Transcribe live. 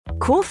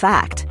Cool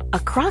fact, a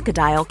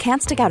crocodile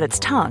can't stick out its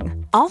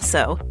tongue.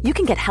 Also, you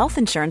can get health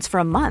insurance for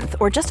a month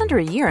or just under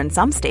a year in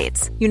some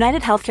states.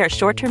 United Healthcare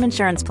short-term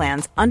insurance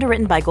plans,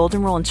 underwritten by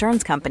Golden Rule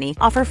Insurance Company,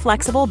 offer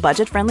flexible,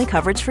 budget-friendly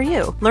coverage for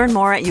you. Learn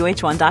more at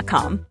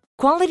uh1.com.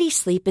 Quality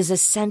sleep is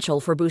essential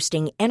for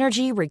boosting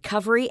energy,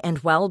 recovery, and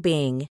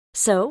well-being.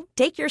 So,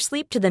 take your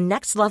sleep to the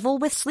next level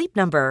with Sleep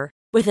Number.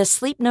 With a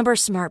Sleep Number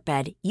smart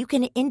bed, you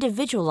can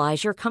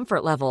individualize your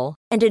comfort level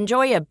and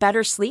enjoy a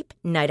better sleep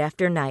night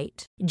after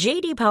night.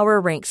 JD Power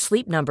ranks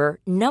Sleep Number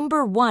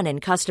number 1 in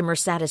customer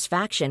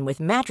satisfaction with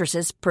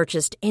mattresses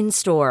purchased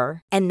in-store.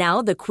 And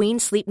now the Queen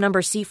Sleep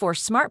Number C4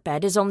 smart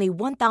bed is only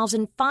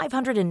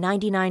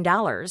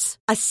 $1,599,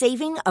 a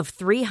saving of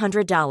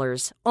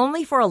 $300,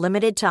 only for a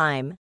limited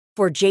time.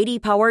 For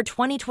JD Power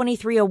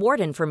 2023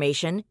 award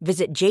information,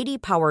 visit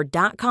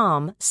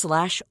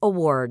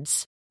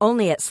jdpower.com/awards.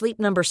 Only at Sleep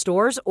Number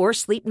stores or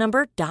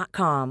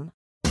sleepnumber.com.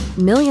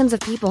 Millions of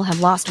people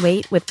have lost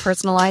weight with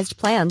personalized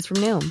plans from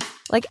Noom.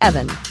 Like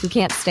Evan, who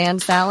can't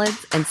stand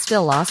salads and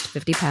still lost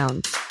 50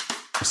 pounds.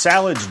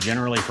 Salads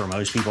generally for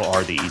most people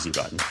are the easy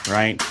button,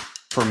 right?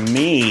 For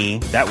me,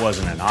 that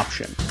wasn't an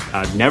option.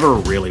 I never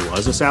really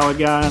was a salad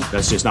guy.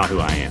 That's just not who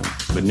I am.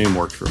 But Noom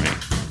worked for me.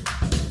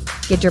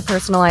 Get your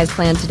personalized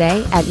plan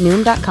today at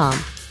Noom.com.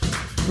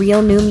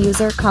 Real Noom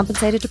user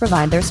compensated to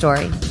provide their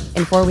story.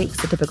 In 4 weeks,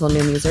 the typical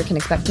Noom user can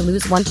expect to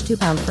lose 1 to 2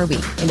 pounds per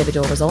week.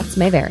 Individual results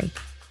may vary.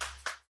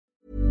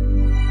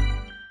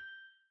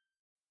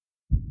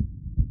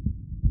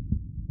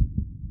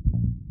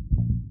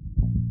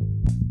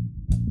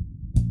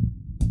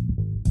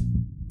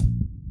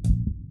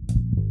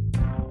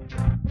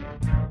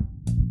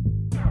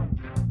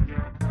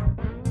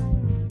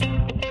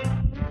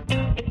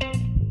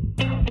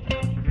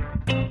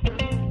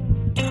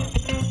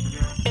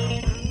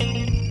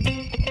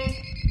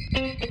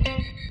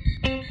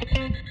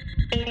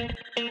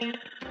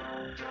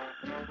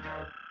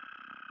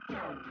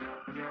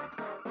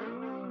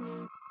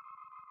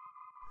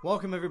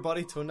 Welcome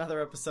everybody to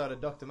another episode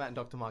of Dr. Matt and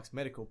Dr. Mark's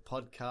Medical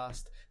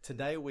Podcast.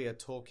 Today we are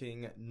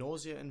talking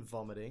nausea and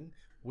vomiting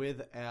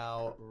with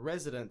our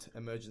resident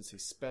emergency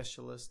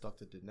specialist,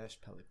 Dr. Dinesh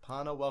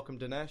Palipana. Welcome,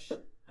 Dinesh.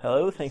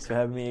 Hello, thanks for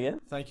having me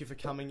again. Thank you for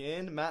coming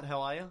in. Matt,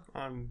 how are you?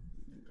 I'm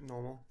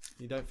normal.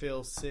 You don't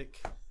feel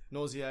sick,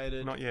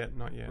 nauseated? Not yet.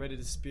 Ready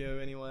to spew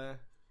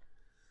anywhere?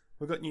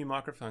 We've got new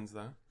microphones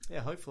though.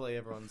 Yeah, hopefully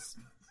everyone's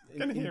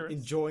Hear us.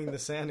 enjoying the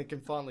sound and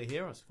can finally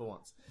hear us for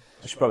once.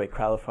 I should probably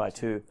clarify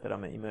too that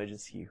I'm an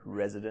emergency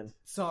resident.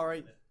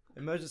 Sorry,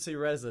 emergency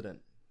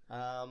resident.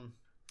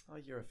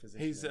 You're a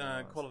physician. His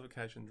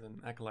qualifications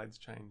and accolades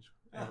change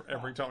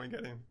every time we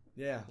get him.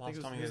 Yeah, I think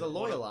Last time he was a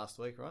lawyer last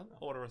week, right?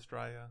 Order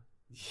Australia.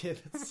 Yeah,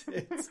 that's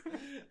it.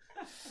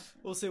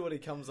 We'll see what he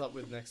comes up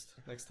with next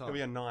time. It'll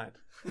be a knight.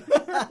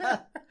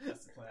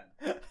 That's the plan.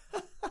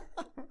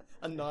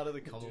 A knight of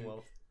the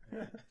Commonwealth.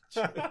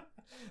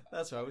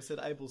 That's right. We said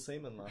able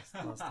seaman last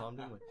time,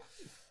 didn't we?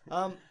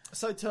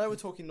 So today we're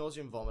talking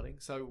nausea and vomiting.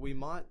 So we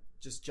might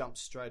just jump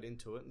straight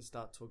into it and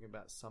start talking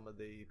about some of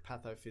the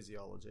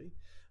pathophysiology.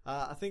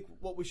 I think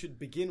what we should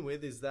begin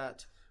with is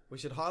that we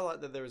should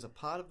highlight that there is a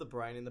part of the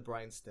brain in the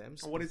brain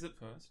stems. What is it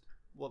first?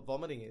 What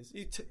vomiting is?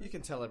 You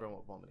can tell everyone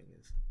what vomiting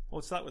is. Well,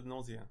 let's start with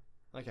nausea.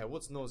 Okay,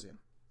 what's nausea?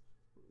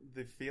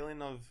 The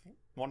feeling of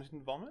wanting to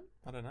vomit?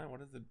 I don't know.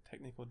 What is the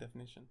technical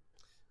definition?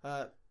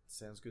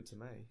 Sounds good to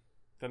me.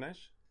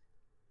 Dinesh?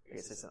 I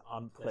guess it's an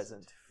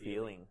unpleasant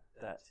feeling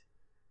that,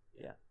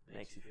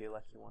 makes you feel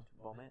like you want to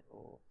vomit,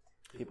 or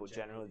people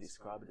generally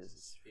describe it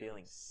as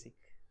feeling sick.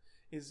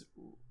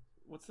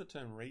 What's the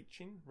term?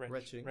 Retching?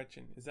 Retching.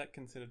 Is that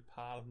considered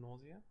part of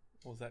nausea?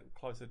 Or is that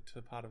closer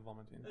to part of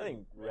vomiting? I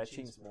think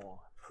retching's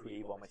more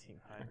pre-vomiting,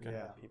 right? Okay.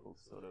 Yeah. People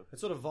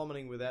It's sort of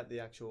vomiting without the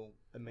actual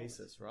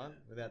emesis, right?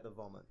 Without the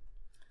vomit.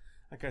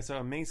 Okay, so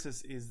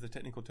emesis is the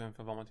technical term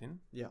for vomiting.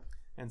 Yeah.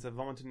 And so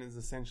vomiting is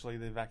essentially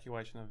the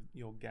evacuation of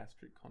your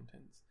gastric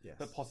contents. Yes.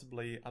 But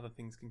possibly other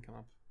things can come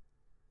up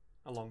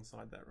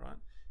alongside that, right?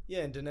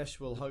 Yeah, and Dinesh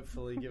will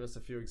hopefully give us a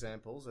few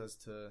examples as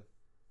to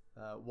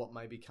what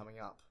may be coming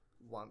up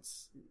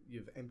once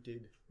you've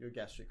emptied your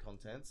gastric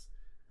contents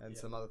and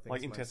some other things.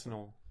 Like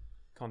intestinal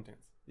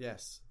contents.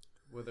 Yes,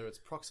 whether it's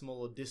proximal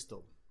or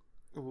distal.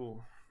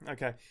 Ooh,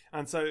 okay.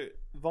 And so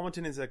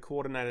vomiting is a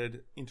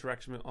coordinated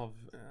interaction of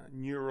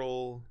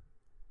neural,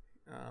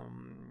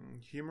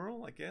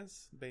 humoral, I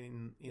guess,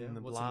 being in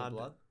the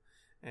blood,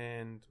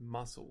 and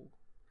muscle.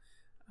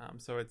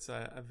 So it's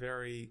a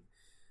very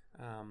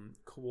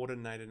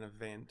coordinated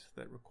event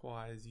that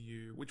requires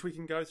you, which we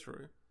can go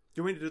through. Do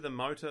you want me to do the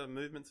motor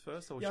movements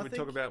first, or should we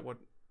talk about what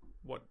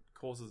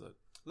causes it?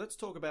 Let's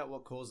talk about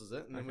what causes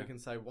it, and then we can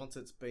say once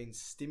it's been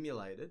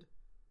stimulated,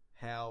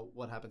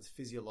 what happens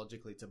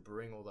physiologically to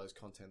bring all those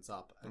contents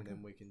up, and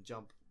then we can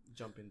jump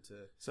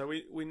into. So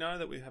we know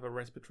that we have a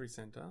respiratory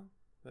center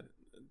that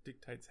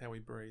dictates how we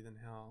breathe and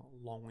how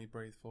long we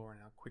breathe for, and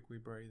how quick we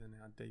breathe, and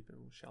how deep or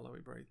shallow we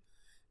breathe.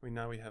 We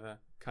know we have a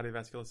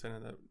cardiovascular center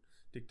that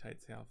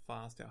dictates how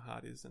fast our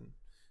heart is and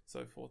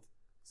so forth.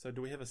 So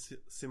do we have a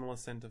similar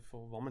center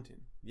for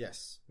vomiting?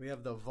 Yes. We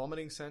have the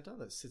vomiting center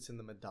that sits in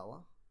the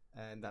medulla,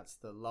 and that's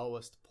the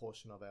lowest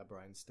portion of our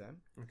brainstem.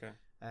 Okay.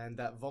 And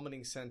that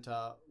vomiting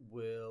center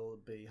will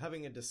be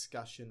having a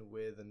discussion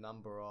with a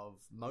number of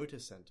motor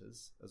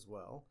centers as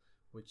well,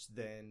 which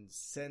then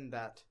send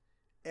that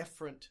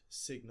efferent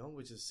signal,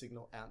 which is a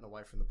signal out and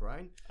away from the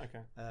brain,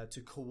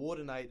 to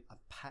coordinate a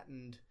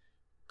patterned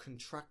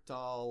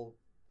contractile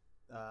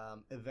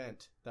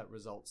event that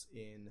results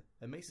in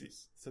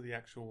emesis. So the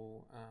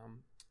actual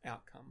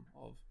outcome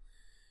of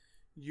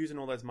using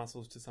all those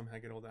muscles to somehow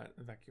get all that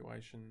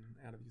evacuation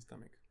out of your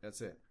stomach.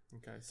 That's it.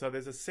 Okay, so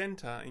there's a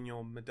center in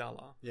your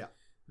medulla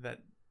that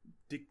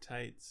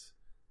dictates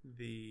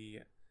the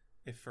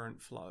efferent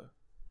flow.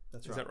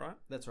 That's right. Is that right?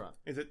 That's right.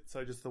 Is it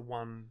so? Just the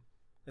one?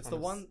 It's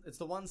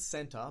the one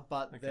center,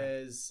 but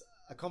there's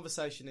a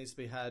conversation needs to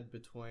be had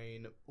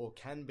between, or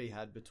can be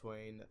had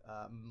between,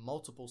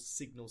 multiple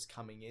signals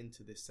coming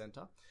into this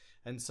center,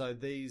 and so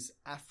these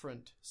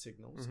afferent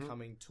signals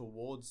coming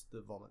towards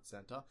the vomit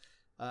center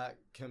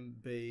can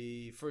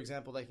be, for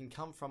example, they can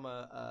come from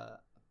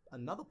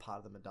another part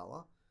of the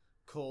medulla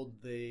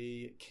called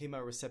the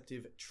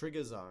chemoreceptive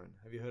trigger zone.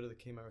 Have you heard of the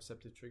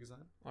chemoreceptive trigger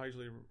zone? I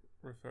usually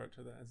refer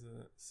to that as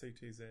a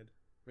CTZ.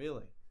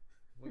 Really?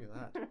 Look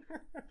at that.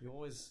 You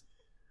always...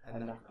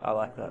 I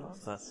like that.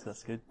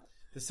 That's good.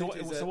 So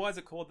why is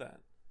it called that?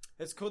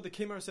 It's called the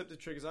chemoreceptive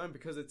trigger zone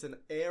because it's an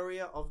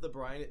area of the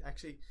brain. It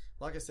actually,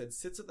 like I said,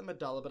 sits at the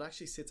medulla, but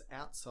actually sits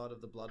outside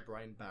of the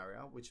blood-brain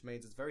barrier, which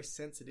means it's very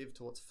sensitive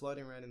to what's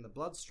floating around in the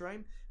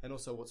bloodstream and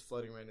also what's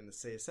floating around in the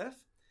CSF.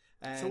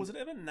 And so was it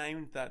ever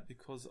named that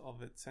because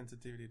of its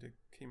sensitivity to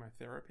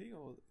chemotherapy,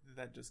 or did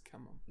that just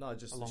come on? No,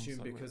 just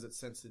assumed because it's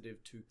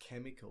sensitive to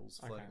chemicals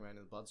floating around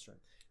in the bloodstream.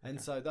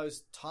 And so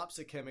those types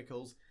of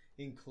chemicals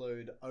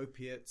include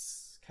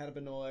opiates,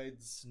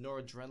 cannabinoids,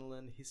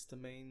 noradrenaline,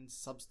 histamine,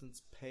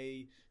 substance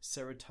P,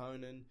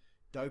 serotonin,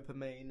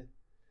 dopamine,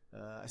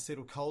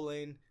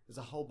 acetylcholine. There's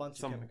a whole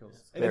bunch of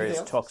chemicals.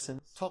 Various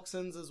toxins.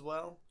 Toxins as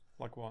well.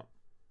 Like what?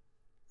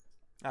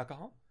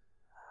 Alcohol?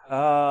 We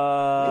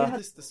had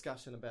this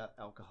discussion about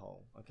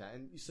alcohol, okay?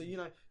 And so,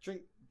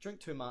 drink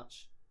too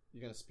much,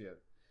 you're going to spew.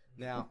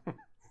 Now,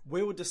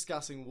 we were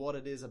discussing what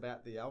it is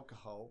about the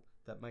alcohol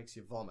that makes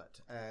you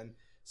vomit. And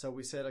so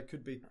we said it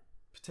could be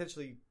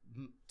potentially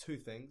two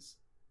things.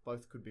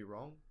 Both could be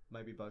wrong.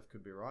 Maybe both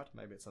could be right.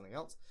 Maybe it's something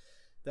else.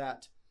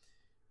 That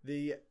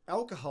the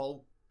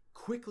alcohol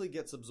quickly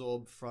gets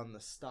absorbed from the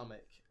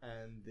stomach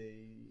and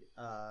the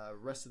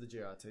rest of the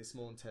GIT,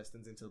 small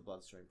intestines, into the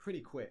bloodstream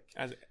pretty quick.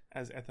 As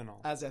ethanol.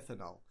 As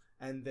ethanol.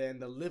 And then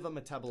the liver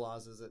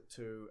metabolizes it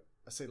to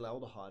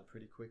acetaldehyde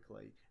pretty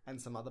quickly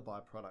and some other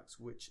byproducts,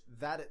 which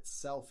that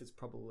itself is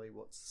probably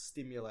what's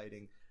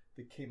stimulating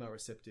the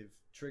chemoreceptive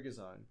trigger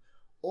zone.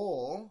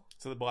 Or...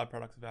 So the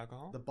byproducts of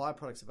alcohol? The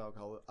byproducts of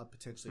alcohol are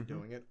potentially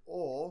doing it.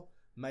 Or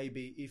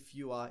maybe if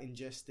you are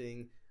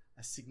ingesting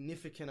a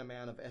significant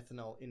amount of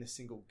ethanol in a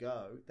single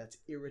go, that's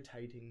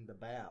irritating the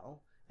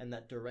bowel, and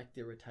that direct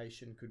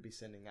irritation could be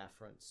sending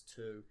afferents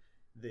to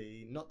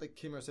not the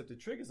chemoreceptive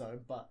trigger zone,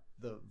 but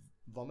the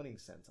vomiting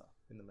center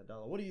in the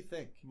medulla. What do you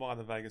think? Via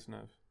the vagus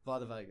nerve. Via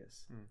the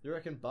vagus. You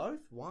reckon both?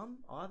 One?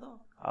 Either?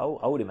 I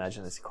would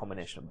imagine it's a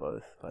combination of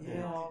both. But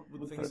I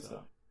would think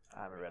so.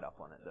 I haven't read up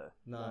on it though.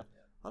 No.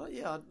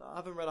 I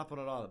haven't read up on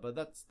it either, but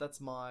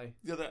that's my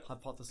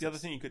hypothesis. The other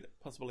thing you could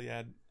possibly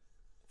add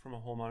from a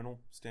hormonal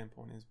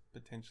standpoint is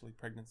potentially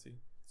pregnancy.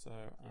 So,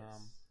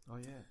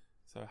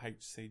 so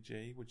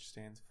HCG, which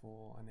stands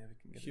for, I never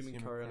can get human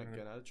chorionic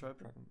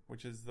gonadotropin,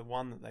 which is the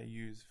one that they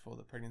use for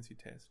the pregnancy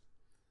test.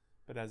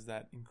 But as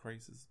that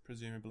increases,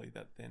 presumably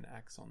that then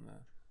acts on the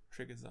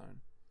trigger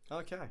zone.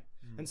 Okay.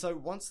 And so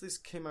once this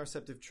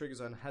chemoreceptive trigger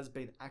zone has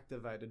been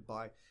activated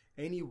by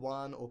any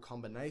one or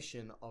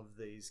combination of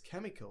these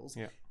chemicals,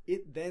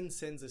 it then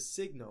sends a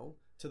signal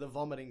to the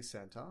vomiting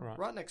center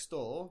right next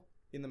door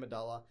in the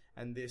medulla,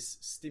 and this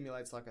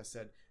stimulates, like I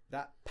said,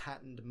 that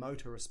patterned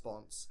motor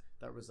response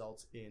that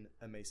results in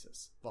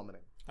emesis,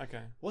 vomiting.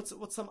 Okay. What's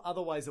some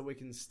other ways that we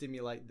can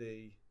stimulate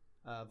the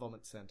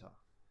vomit center?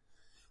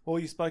 Well,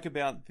 you spoke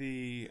about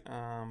the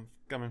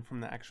coming from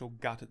the actual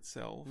gut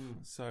itself.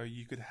 So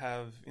you could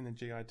have in the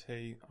GIT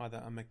either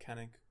a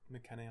mechano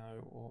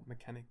or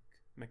mechano?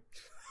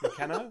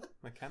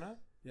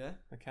 Yeah.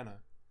 Mechano.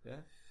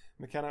 Yeah.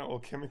 Mechano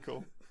or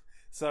chemical.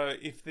 So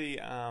if the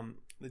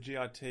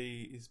GIT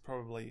is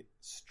probably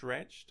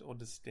stretched or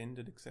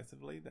distended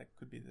excessively, that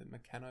could be the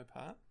mechano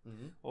part,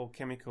 or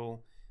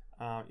chemical.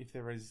 If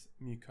there is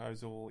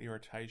mucosal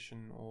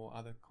irritation or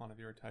other kind of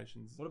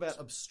irritations. What about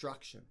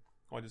obstruction?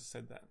 I just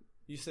said that.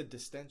 You said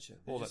distension.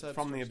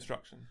 From the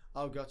obstruction.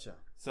 Oh, gotcha.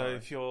 So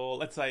if you're,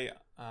 let's say,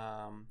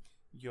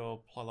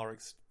 your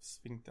pyloric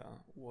sphincter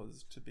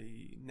was to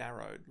be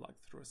narrowed, like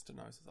through a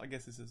stenosis. I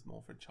guess this is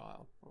more for a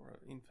child or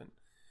an infant,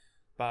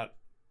 but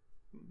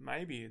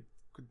maybe it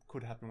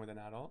could happen with an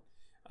adult.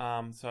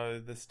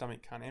 So the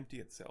stomach can't empty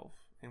itself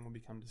and will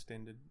become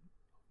distended.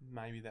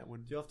 Maybe that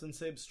would... Do you often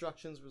see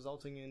obstructions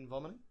resulting in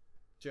vomiting?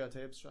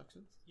 GRT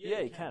obstructions? Yeah,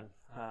 you can.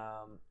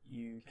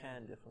 You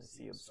can definitely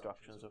see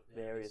obstructions of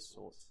various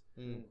sorts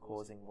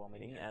causing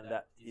vomiting, and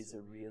that is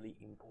a really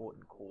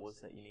important cause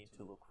that you need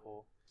to look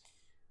for.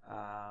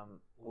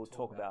 We'll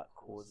talk about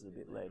causes a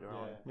bit later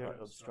on. But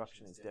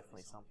obstruction is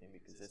definitely something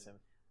because there's a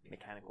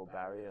mechanical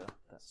barrier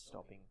that's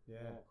stopping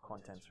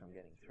contents from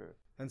getting through.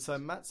 And so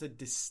Matt said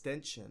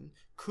distension.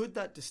 Could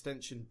that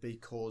distension be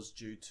caused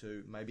due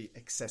to maybe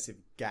excessive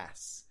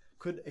gas?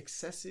 Could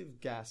excessive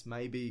gas,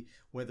 maybe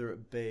whether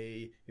it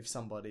be if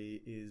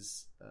somebody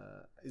is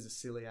a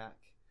celiac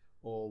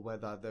or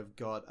whether they've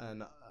got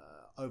an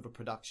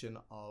overproduction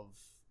of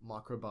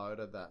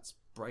microbiota that's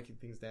breaking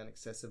things down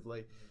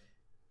excessively,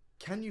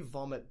 can you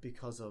vomit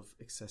because of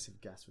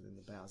excessive gas within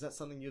the bowel? Is that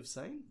something you've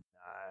seen?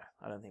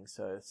 No, I don't think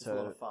so. It's a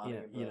lot of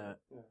farting,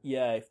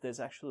 if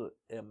there's actually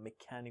a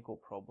mechanical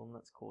problem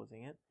that's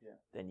causing it,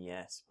 then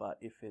yes. But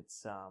if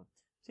it's so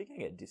you can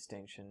get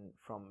distension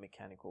from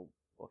mechanical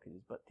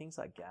blockages, but things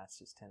like gas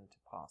just tend to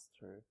pass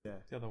through. Yeah,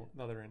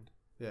 the other end.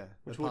 Yeah,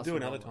 which we'll do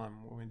another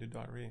time when we do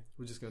diarrhea.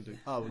 We're just going to do.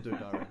 We'll do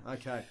diarrhea.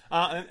 Okay.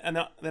 And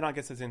then I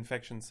guess there's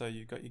infection. So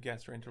you've got your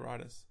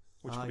gastroenteritis,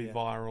 which could be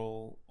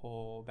viral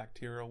or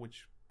bacterial,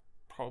 which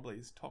probably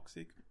is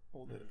toxic,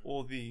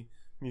 or the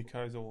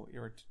mucosal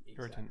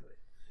irritant.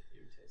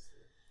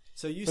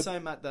 So you say,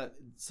 Matt, that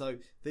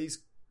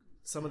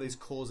some of these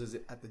causes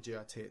at the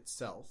GRT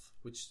itself,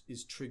 which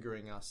is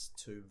triggering us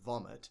to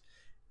vomit.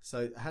 So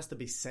it has to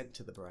be sent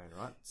to the brain,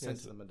 right?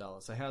 Sent to the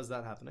medulla. So how's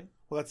that happening?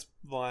 Well, that's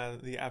via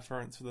the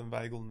afferents of the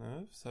vagal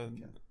nerve. So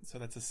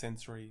that's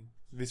a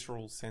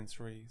visceral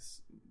sensory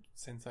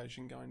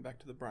sensation going back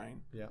to the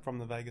brain from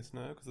the vagus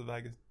nerve, because the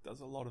vagus does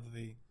a lot of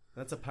the...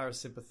 That's a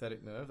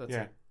parasympathetic nerve. That's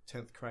a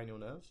 10th cranial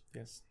nerve.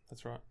 Yes,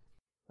 that's right.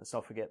 Let's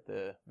not forget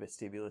the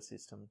vestibular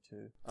system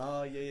too.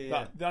 Oh,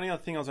 yeah. The only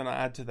other thing I was going to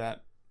add to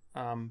that,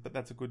 but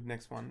that's a good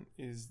next one,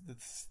 is that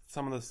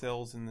some of the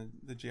cells in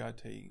the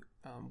GIT,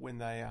 when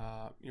they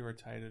are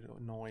irritated or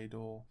annoyed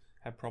or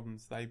have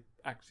problems, they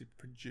actually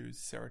produce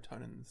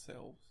serotonin in the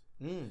cells,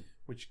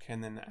 which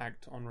can then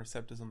act on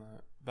receptors on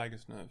the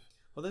vagus nerve.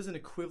 Well, there's an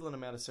equivalent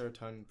amount of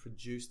serotonin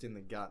produced in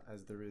the gut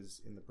as there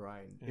is in the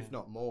brain, if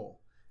not more.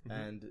 Mm-hmm.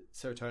 And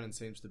serotonin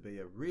seems to be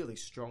a really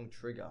strong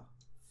trigger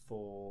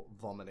for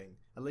vomiting,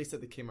 at least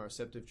at the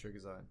chemoreceptive trigger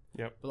zone.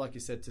 Yep. But like you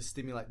said, to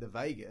stimulate the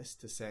vagus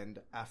to send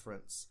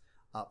afferents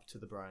up to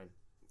the brain.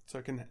 So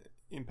it can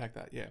impact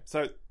that, yeah.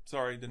 So,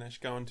 sorry, Dinesh,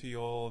 go into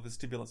your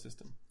vestibular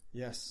system.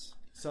 Yes.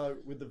 So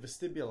with the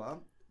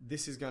vestibular,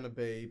 this is going to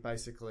be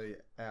basically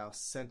our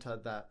center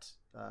that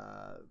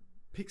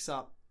picks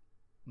up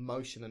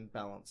motion and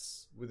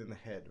balance within the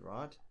head,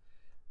 right?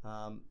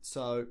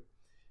 So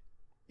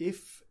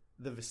if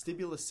the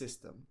vestibular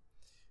system...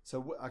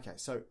 So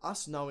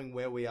us knowing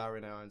where we are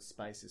in our own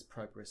space is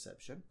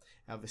proprioception.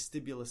 Our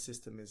vestibular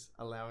system is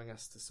allowing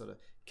us to sort of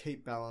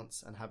keep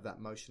balance and have that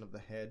motion of the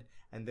head.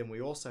 And then we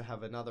also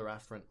have another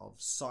afferent of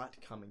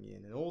sight coming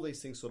in. And all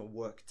these things sort of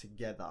work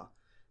together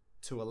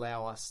to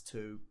allow us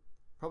to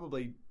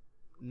probably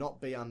not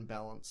be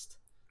unbalanced.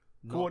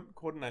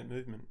 Coordinate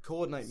movement.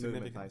 Coordinate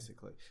movement,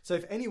 basically. So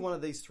if any one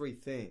of these three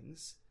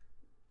things,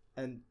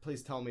 and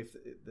please tell me if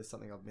there's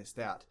something I've missed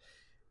out,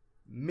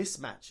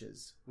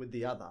 mismatches with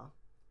the other,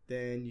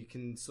 then you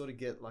can sort of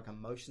get like a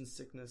motion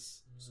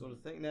sickness sort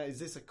of thing. Now, is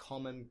this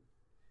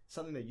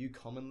something that you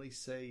commonly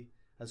see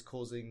as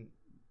causing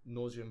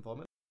nausea and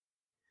vomit?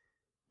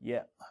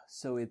 Yeah.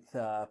 So with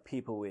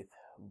people with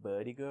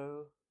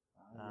vertigo,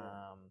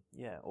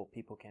 or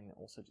people can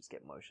also just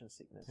get motion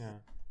sickness.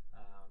 Yeah.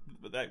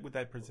 But would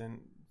they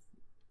present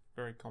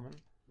very common?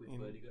 With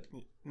vertigo?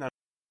 No.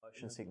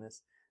 Motion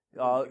sickness.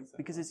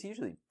 Because it's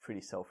usually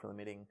pretty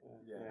self-limiting.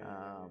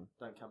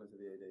 Don't come into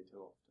the ED too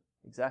often.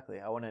 Exactly.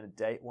 I went on a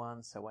date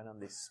once. I went on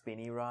this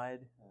spinny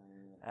ride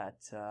at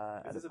Is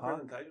a this a park.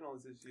 presentation or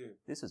is this you?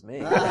 This was me.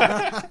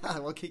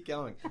 Well, keep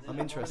going. I'm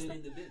interested.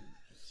 In the bin.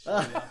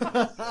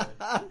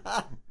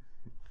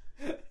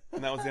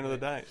 And that was the end of the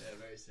date. Yeah,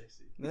 very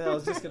sexy. Yeah, I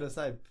was just going to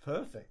say,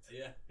 perfect.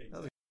 Yeah,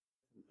 exactly.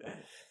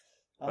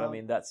 But I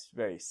mean, that's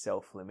very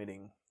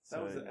self-limiting.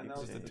 That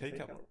was a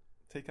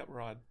teacup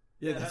ride.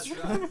 Yeah, that's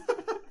right.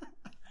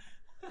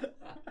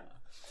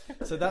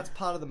 So that's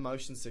part of the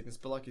motion sickness,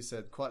 but like you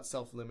said, quite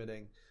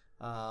self-limiting.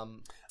 I'll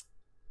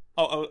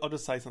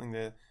just say something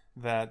there,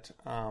 that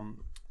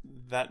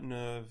that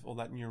nerve or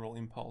that neural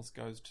impulse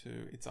goes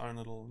to its own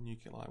little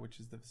nuclei, which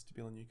is the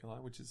vestibular nuclei,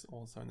 which is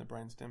also in the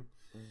brainstem.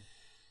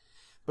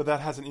 But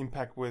that has an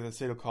impact with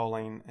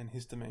acetylcholine and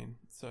histamine.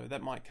 So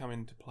that might come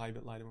into play a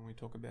bit later when we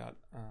talk about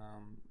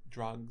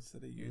drugs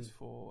that are used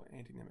for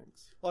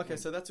antianemics. Okay,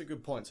 so that's a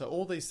good point. So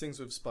all these things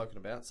we've spoken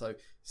about, so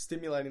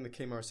stimulating the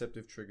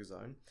chemoreceptive trigger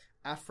zone,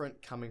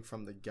 afferent coming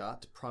from the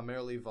gut,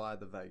 primarily via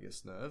the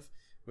vagus nerve.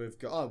 We've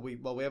got, we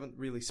haven't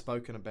really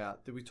spoken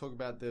about, did we talk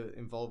about the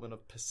involvement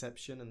of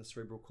perception in the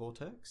cerebral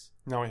cortex?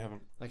 No, we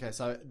haven't. Okay,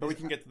 so... But we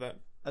can get to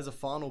that. As a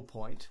final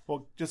point...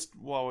 Well, just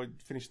while we're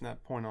finishing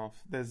that point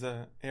off, there's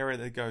an area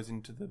that goes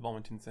into the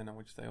vomiting center,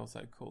 which they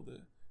also call the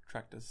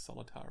tractus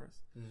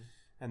solitaris.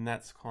 And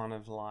that's kind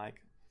of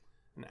like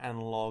an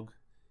analog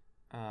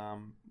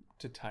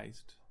to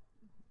taste.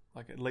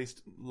 Like at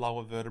least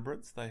lower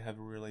vertebrates, they have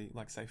really,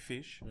 like say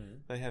fish,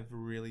 they have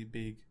really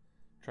big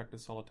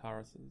Tractus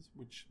solitarises,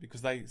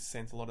 because they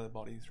sense a lot of their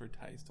body through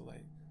taste, or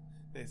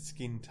their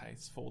skin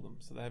tastes for them,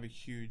 so they have a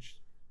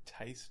huge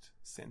taste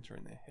centre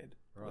in their head,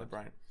 their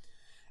brain.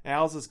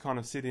 Ours is kind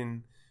of sit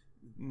in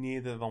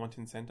near the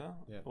vomiting centre,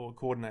 or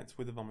coordinates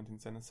with the vomiting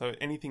centre. So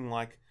anything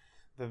like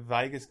the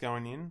vagus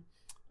going in,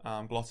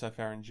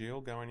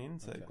 glossopharyngeal going in,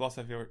 so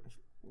glossopharyngeal,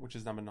 which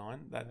is number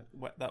 9,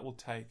 that will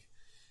take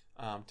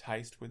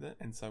taste with it,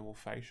 and so will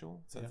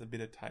facial. So there's a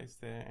bit of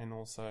taste there, and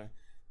also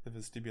the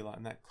vestibular,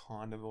 and that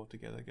kind of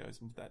altogether goes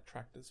into that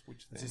tractus,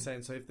 which then... So you're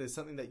saying, so if there's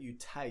something that you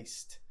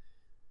taste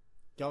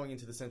going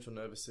into the central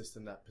nervous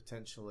system that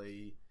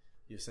potentially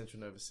your central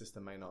nervous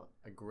system may not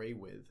agree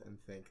with and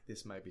think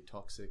this may be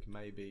toxic,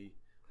 maybe,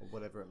 or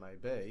whatever it may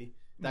be,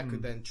 that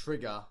could then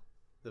trigger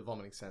the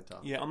vomiting centre.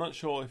 Yeah, I'm not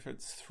sure if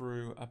it's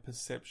through a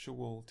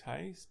perceptual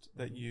taste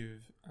that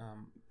you've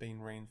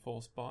been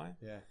reinforced by,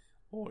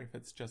 or if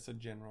it's just a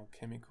general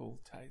chemical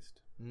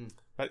taste.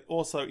 But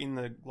also in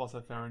the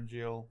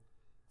glossopharyngeal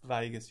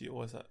vagus, you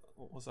also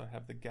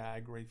have the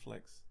gag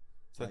reflex.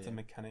 So that's a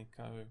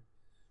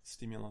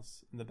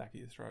mechanico-stimulus in the back of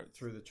your throat.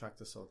 Through the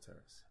Tractus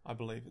solitarius. I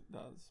believe it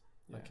does.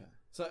 Yeah. Okay.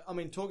 So, I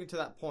mean, talking to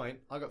that point,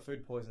 I got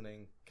food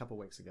poisoning a couple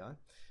of weeks ago.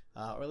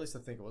 Or at least I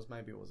think it was.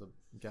 Maybe it was a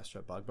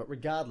gastro bug. But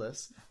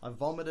regardless, I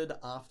vomited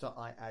after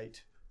I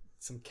ate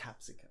some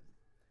capsicum.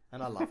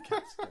 And I love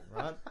capsicum,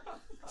 right?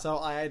 So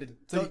I ate it.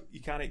 So you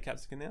can't eat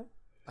capsicum now?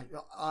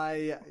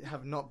 I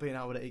have not been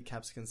able to eat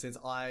capsicum since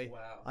I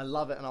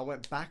love it, and I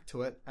went back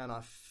to it, and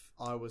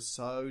I was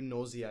so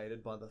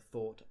nauseated by the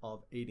thought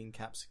of eating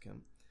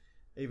capsicum,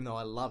 even though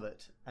I love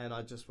it, and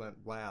I just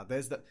went, wow.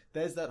 There's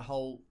that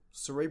whole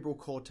cerebral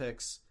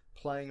cortex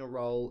playing a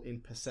role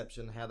in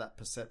perception, how that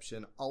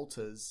perception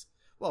alters,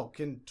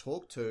 can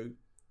talk to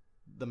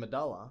the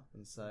medulla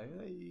and say,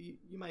 hey,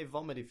 you may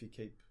vomit if you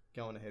keep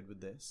going ahead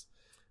with this.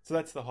 So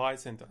that's the high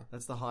centre.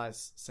 That's the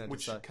highest centre.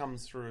 Which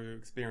comes through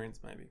experience,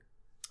 maybe.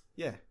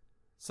 Yeah.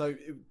 So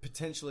it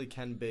potentially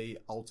can be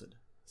altered.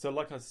 So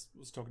like I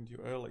was talking to you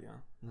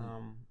earlier,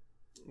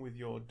 with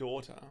your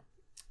daughter,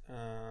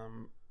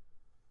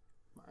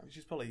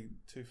 she's probably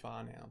too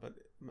far now, but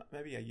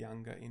maybe a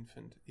younger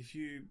infant, if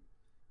you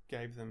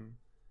gave them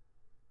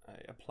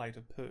a plate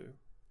of poo,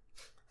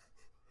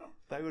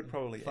 they would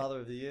probably... Father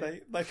of the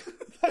year?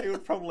 They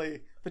would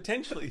probably...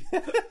 Potentially...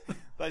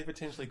 they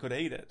potentially could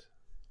eat it,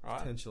 right?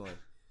 Potentially.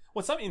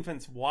 Well, some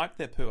infants wipe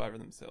their poo over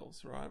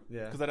themselves, right?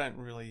 Yeah. Because they don't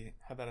really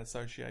have that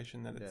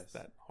association that it's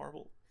that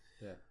horrible.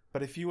 Yeah.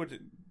 But if you were to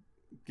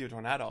give it to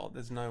an adult,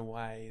 there's no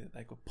way that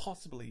they could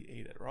possibly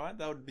eat it, right?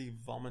 They would be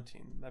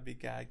vomiting. They'd be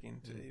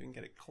gagging to even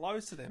get it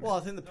close to them. Well,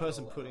 I think the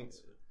person putting...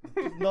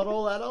 Not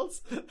all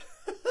adults?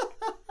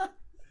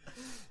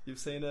 You've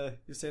seen a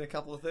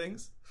couple of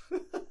things?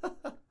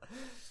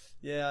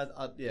 Yeah,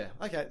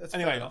 okay. That's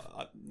anyway, fair enough.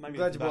 Maybe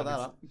glad you brought that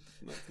up.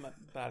 That's a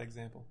bad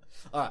example.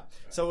 All right,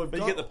 so you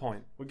get the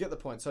point. We get the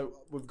point.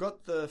 So we've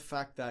got the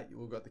fact that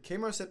we've got the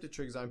chemoreceptor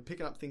trigger zone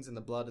picking up things in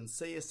the blood and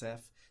CSF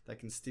that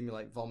can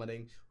stimulate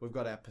vomiting. We've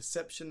got our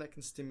perception that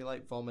can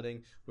stimulate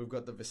vomiting. We've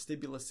got the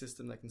vestibular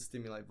system that can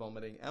stimulate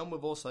vomiting, and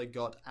we've also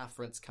got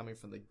afferents coming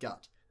from the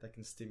gut that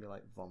can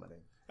stimulate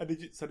vomiting. And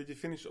did you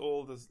finish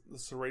all the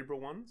cerebral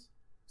ones?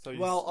 So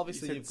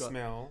obviously you've got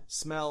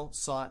smell,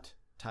 sight,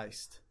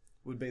 taste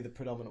would be the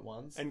predominant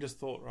ones. And just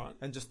thought, right?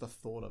 And just the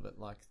thought of it,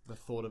 like the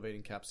thought of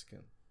eating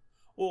capsicum.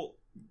 Well,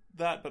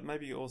 that, but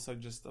maybe also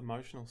just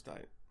emotional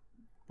state.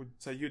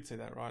 So you'd say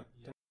that, right?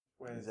 Yeah.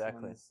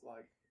 Exactly.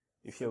 Like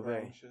if you're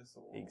very anxious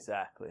or...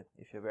 Exactly.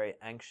 If you're very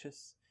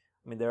anxious,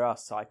 I mean, there are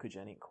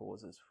psychogenic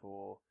causes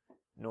for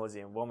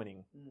nausea and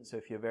vomiting. So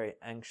if you're very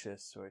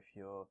anxious, or if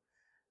you're,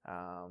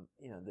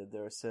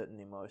 there are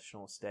certain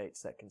emotional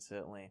states that can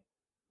certainly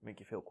make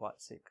you feel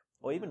quite sick,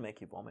 or even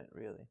make you vomit,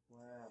 really.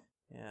 Wow.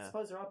 Yeah. I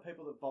suppose there are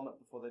people that vomit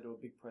before they do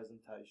a big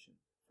presentation,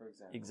 for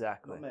example.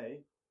 Exactly. Not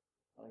me.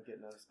 I don't get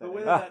nervous. But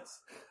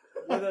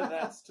whether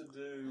that's to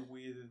do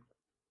with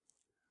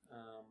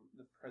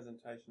the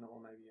presentation, or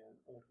maybe an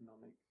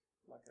autonomic,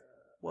 like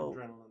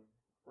adrenaline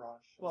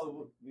rush.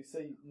 Well, we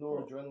see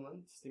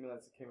noradrenaline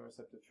stimulates the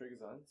chemoreceptor trigger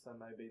zone, so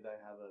maybe they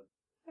have a...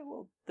 Yeah,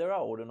 well, there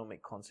are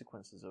autonomic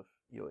consequences of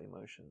your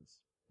emotions.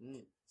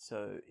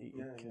 So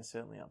it can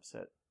certainly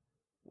upset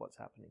what's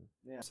happening.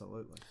 Yeah,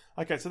 absolutely.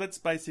 Okay, so that's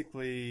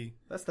basically...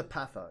 That's the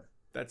patho.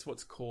 That's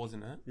what's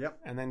causing it. Yep.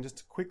 And then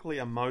just quickly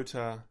a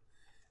motor,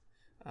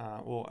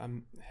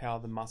 how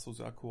the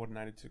muscles are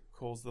coordinated to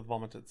cause the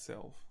vomit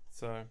itself.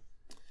 So a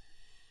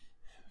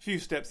few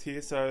steps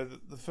here. So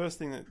the first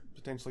thing that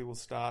potentially will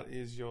start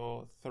is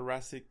your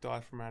thoracic,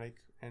 diaphragmatic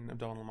and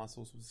abdominal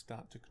muscles will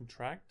start to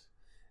contract.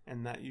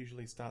 And that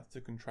usually starts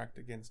to contract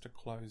against a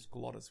closed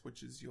glottis,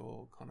 which is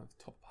your kind of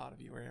top part of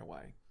your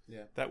airway.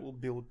 Yeah. That will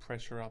build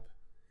pressure up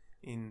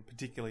in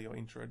particularly your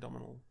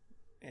intra-abdominal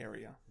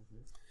area.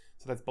 Mm-hmm.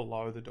 So that's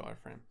below the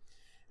diaphragm.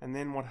 And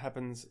then what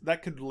happens,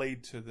 that could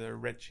lead to the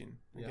retching.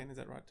 Again, is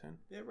that right, Tern?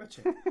 Yeah,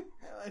 retching.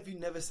 Have you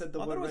never said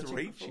the word retching?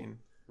 Reaching.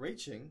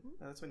 Reaching?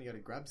 No, that's when you got to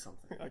grab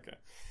something. Okay.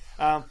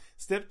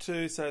 Step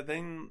 2, so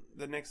then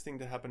the next thing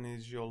to happen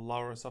is your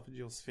lower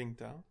esophageal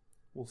sphincter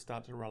will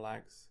start to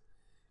relax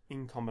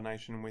in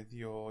combination with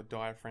your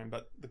diaphragm,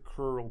 but the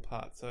crural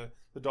part. So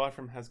the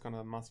diaphragm has kind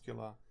of a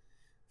muscular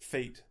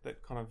feet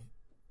that kind of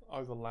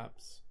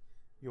overlaps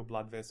your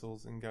blood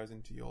vessels and goes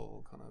into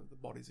your kind of the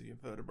bodies of your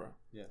vertebra.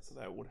 Yes. So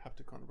they would have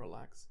to kind of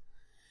relax.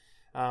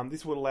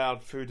 This would allow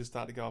food to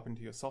start to go up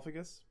into your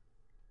esophagus.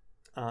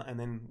 And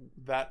then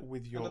that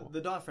with your... And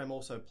the diaphragm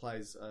also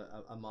plays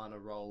a minor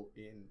role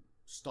in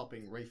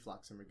stopping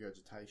reflux and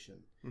regurgitation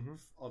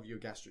of your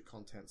gastric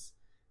contents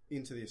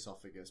into the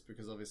esophagus,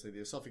 because obviously the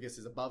esophagus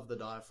is above the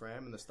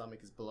diaphragm and the stomach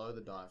is below the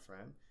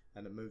diaphragm,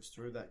 and it moves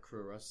through that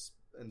crura,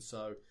 and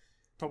so...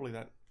 Probably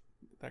that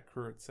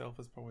crura itself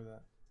is probably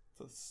that.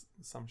 So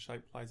some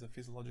shape plays a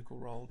physiological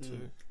role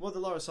too. Well, the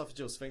lower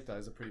esophageal sphincter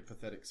is a pretty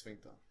pathetic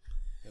sphincter.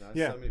 You know,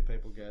 yeah. So many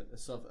people get...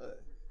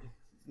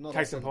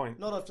 Case in point.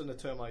 Not often a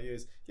term I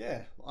use.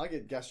 Yeah, I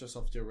get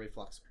gastroesophageal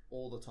reflux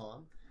all the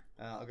time.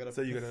 I've got a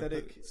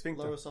pathetic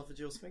lower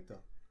esophageal sphincter.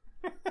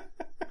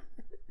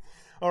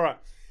 All right.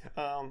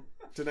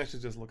 Dinesh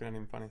is just looking at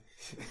him funny.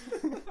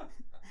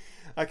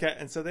 Okay,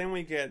 and so then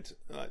we get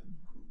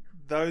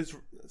those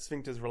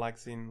sphincters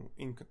relaxing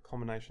in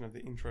combination of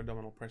the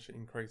intra-abdominal pressure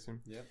increasing.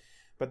 Yep.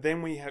 But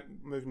then we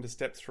move into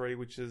step 3,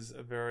 which is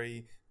a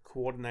very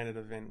coordinated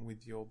event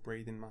with your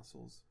breathing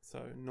muscles.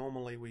 So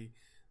normally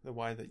the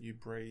way that you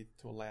breathe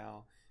to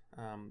allow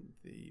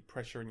the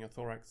pressure in your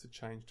thorax to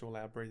change to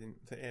allow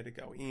the air to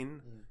go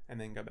in and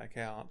then go back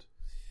out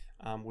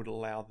would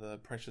allow the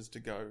pressures to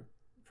go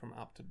from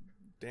up to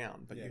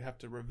down. But you have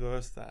to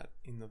reverse that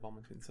in the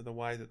vomiting. So the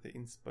way that the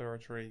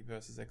inspiratory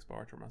versus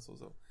expiratory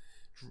muscles are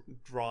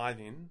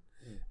driving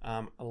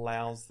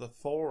allows the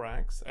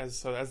thorax,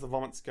 as the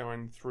vomit's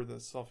going through the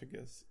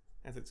esophagus,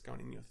 as it's going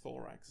in your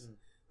thorax,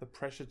 the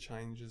pressure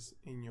changes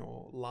in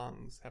your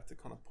lungs have to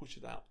kind of push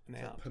it up and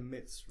out. It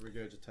permits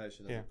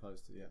regurgitation as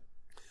opposed to,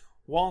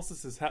 Whilst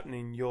this is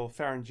happening, your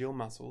pharyngeal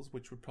muscles,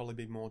 which would probably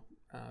be more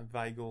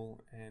vagal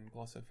and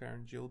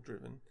glossopharyngeal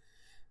driven,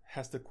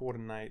 has to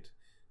coordinate.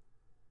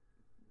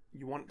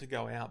 You want it to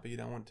go out, but you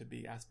don't want it to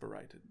be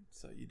aspirated.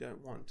 So you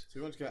don't want... So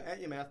you want to go out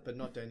your mouth, but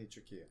not down your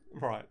trachea.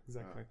 Right,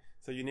 exactly. Right.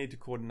 So you need to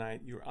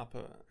coordinate your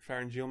upper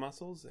pharyngeal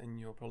muscles and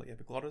your probably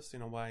epiglottis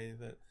in a way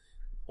that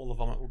all the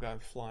vomit will go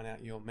flying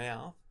out your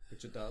mouth.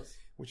 Which it does.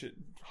 Which it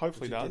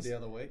hopefully does. Did the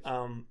other week.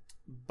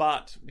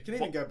 But... It can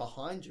even go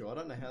behind you. I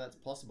don't know how that's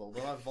possible.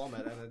 But I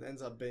vomit and it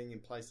ends up being in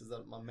places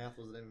that my mouth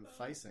wasn't even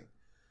facing.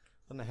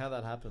 I don't know how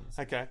that happens.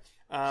 Okay.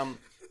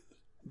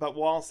 But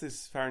whilst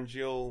this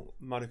pharyngeal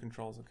motor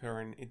control is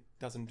occurring, it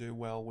doesn't do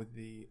well with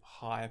the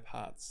higher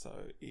parts, so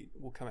it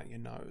will come out your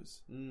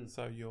nose.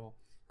 So you're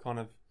kind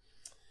of,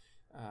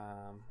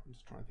 I'm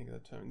just trying to think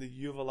of the term, the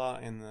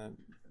uvula and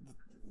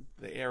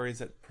the areas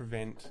that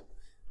prevent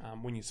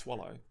when you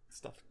swallow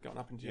stuff going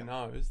up into your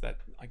nose, that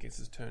I guess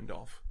is turned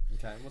off.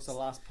 Okay, and what's the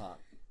last part?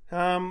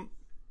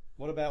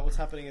 What about what's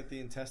happening at the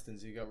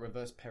intestines? You got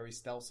reverse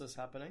peristalsis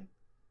happening?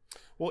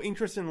 Well,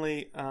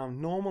 interestingly,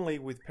 normally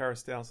with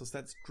peristalsis,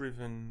 that's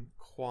driven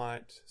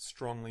quite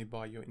strongly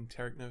by your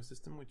enteric nervous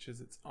system, which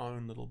is its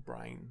own little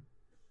brain,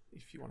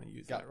 if you want to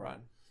use gut that, right?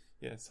 brain.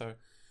 Yeah, so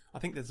I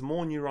think there's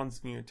more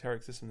neurons in your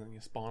enteric system than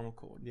your spinal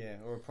cord. Yeah,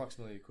 or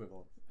approximately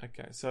equivalent.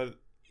 Okay, so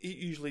it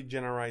usually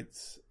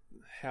generates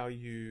how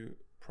you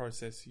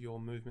process your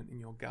movement in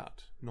your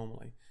gut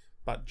normally.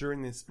 But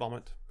during this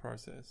vomit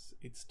process,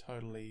 it's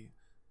totally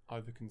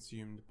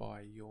overconsumed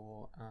by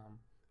your...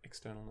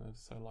 external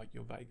nerves, so like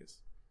your vagus,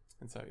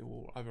 and so it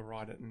will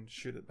override it and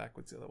shoot it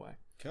backwards the other way.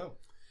 Cool.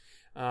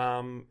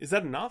 Is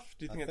that enough?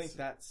 Do you think? I think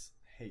that's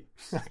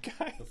heaps.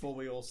 Okay. Before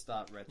we all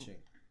start retching.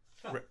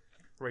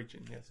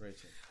 Reaching, yes.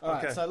 Reaching. All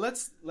right. So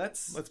let's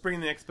bring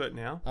in the expert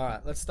now. All right.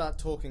 Let's start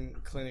talking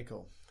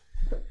clinical.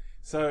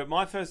 So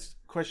my first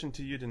question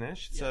to you,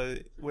 Dinesh. Yeah. So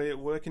we're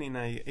working in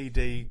a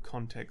ED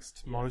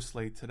context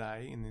mostly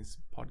today in this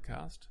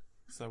podcast.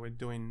 So we're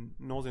doing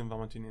nausea and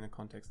vomiting in a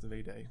context of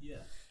ED.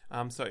 Yeah.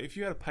 So if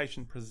you had a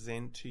patient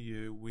present to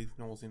you with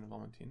nausea and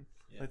vomiting,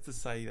 let's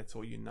just say that's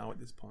all you know at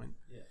this point.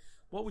 Yeah.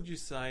 What would you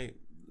say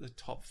the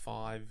top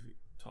 5,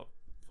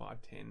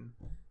 10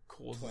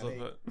 causes 20,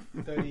 of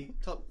it? 30,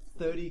 top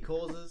 30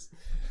 causes?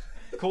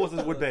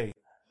 Causes would be.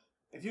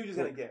 If you were just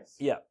going to guess.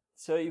 Yeah.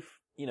 So if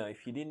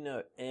you didn't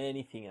know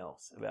anything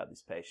else about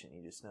this patient,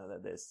 you just know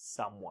that there's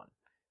someone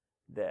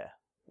there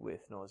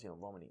with nausea and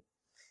vomiting.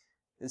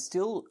 There's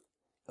still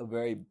a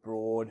very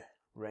broad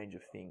range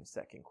of things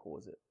that can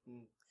cause it.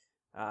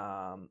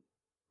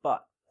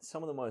 But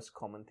some of the most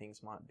common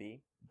things might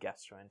be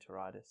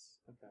gastroenteritis.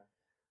 Okay.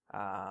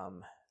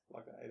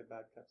 Like I ate a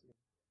bad capsicum.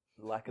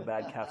 Like a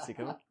bad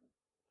capsicum.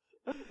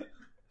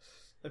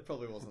 It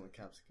probably wasn't a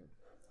capsicum.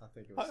 I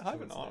think it was. I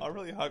hope not. I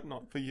really hope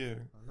not for you.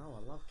 I know.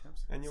 I love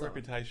capsicum. And your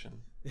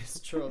reputation.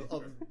 It's true.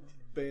 Of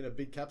being a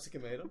big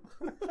capsicum eater.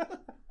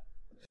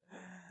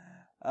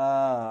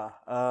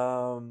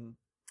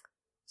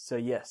 So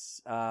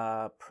yes,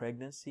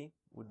 pregnancy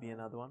would be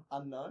another one.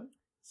 Unknown?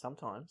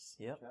 Sometimes,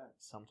 yeah. Okay.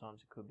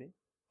 Sometimes it could be.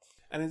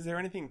 And is there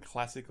anything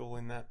classical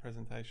in that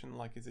presentation?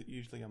 Like, is it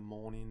usually a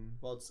morning?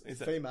 Well, it's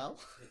is female.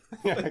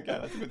 Yeah, okay,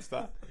 that's a good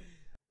start.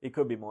 It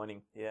could be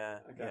morning, yeah,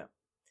 Okay. yeah.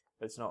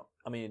 But it's not,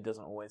 I mean, it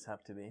doesn't always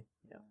have to be,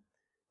 yeah.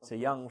 So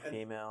young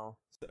female,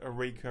 A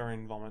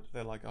recurring vomit.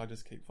 They're like, I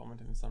just keep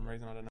vomiting for some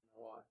reason. I don't know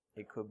why.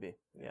 it could be,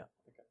 yeah.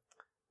 Okay.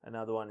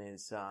 Another one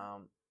is,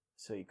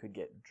 so you could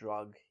get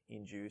drug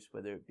induced,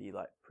 whether it be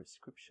like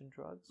prescription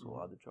drugs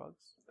or other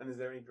drugs. And is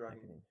there any drug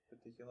in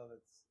particular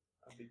that's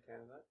a big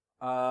candidate?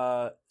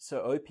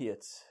 So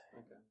opiates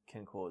Okay.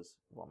 can cause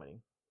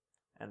vomiting,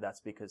 and that's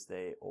because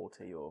they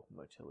alter your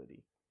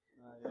motility.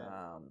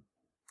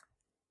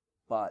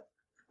 But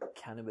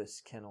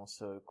cannabis can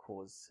also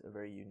cause a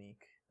very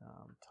unique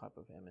type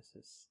of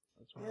emesis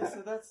as well. Yeah,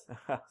 so that's...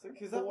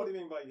 what do you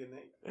mean by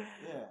unique?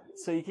 Yeah.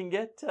 So you can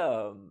get,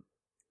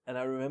 and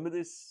I remember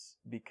this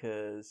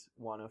because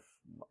one of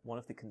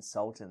the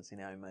consultants in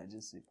our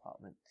emergency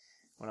department,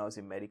 when I was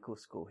in medical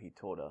school, he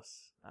taught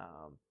us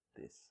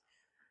this.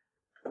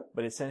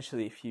 But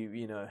essentially, if you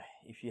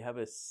have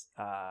a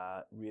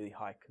really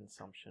high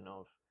consumption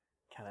of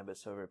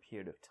cannabis over a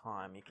period of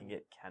time, you can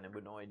get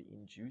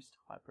cannabinoid-induced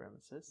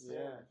hyperemesis.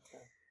 Yeah.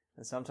 Okay.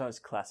 And sometimes,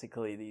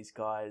 classically, these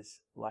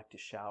guys like to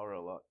shower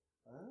a lot.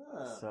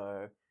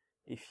 So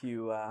if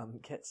you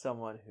get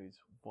someone who's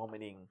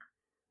vomiting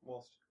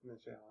Whilst in the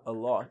shower. a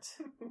lot,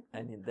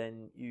 and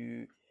then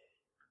you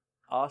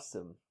ask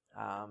them,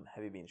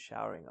 have you been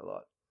showering a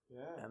lot?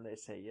 Yeah. And they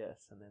say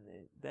yes, and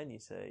then you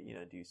say,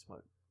 do you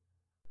smoke?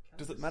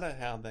 Does it matter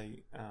how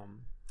they,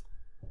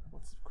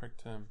 what's the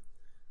correct term?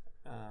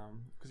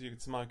 Because you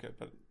could smoke it,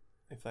 but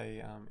if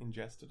they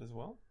ingest it as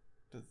well?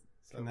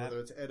 So whether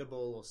it's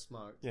edible or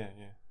smoked. Yeah.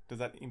 Does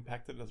that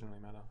impact it? It doesn't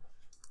really matter.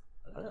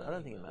 I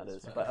don't think it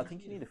matters, but I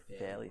think you need a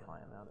fairly high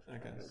amount of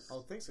Okay. cannabis. I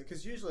would think so,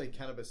 because usually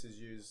cannabis is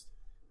used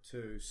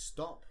to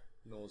stop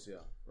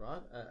nausea,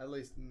 right? At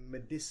least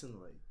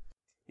medicinally.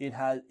 It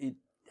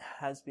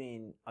has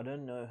been, I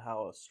don't know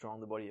how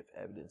strong the body of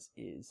evidence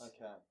is,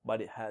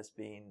 but it has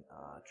been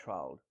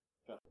trialled.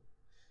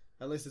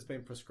 At least it's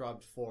been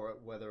prescribed for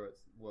it, whether it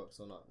works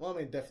or not. Well, I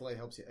mean, it definitely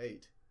helps you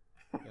eat.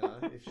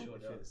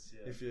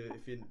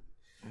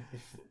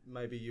 If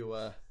maybe you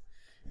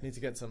need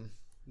to get some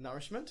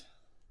nourishment,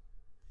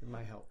 it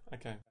may help.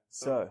 Okay.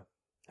 So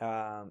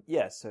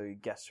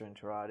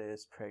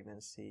gastroenteritis,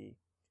 pregnancy,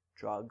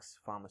 drugs,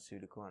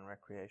 pharmaceutical and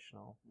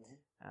recreational.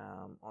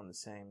 On the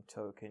same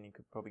token, you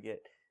could probably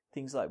get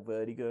things like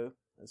vertigo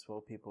as well.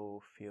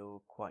 People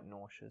feel quite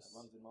nauseous. That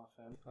runs in my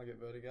family. I get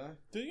vertigo.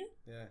 Do you?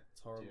 Yeah,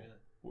 it's horrible.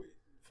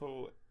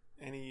 For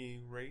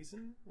any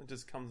reason? It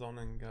just comes on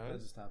and goes?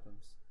 It just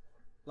happens.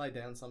 Lay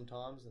down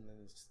sometimes and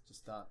then just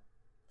start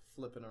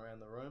flipping around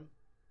the room.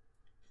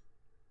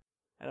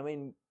 And I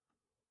mean,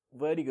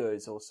 vertigo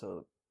is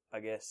also, I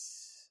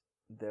guess,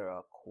 there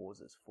are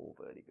causes for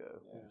vertigo,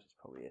 which is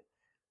probably a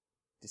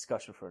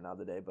discussion for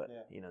another day, but,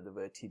 the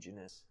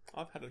vertiginous.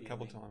 I've had it a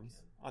couple of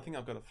times. I think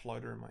I've got a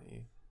floater in my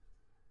ear.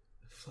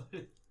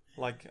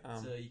 Like,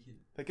 so you can,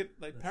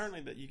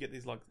 apparently that you get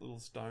these like little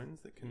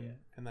stones that can,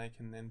 and they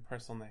can then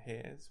press on the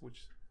hairs,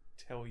 which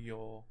tell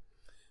the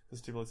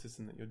vestibular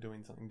system that you're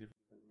doing something different.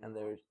 And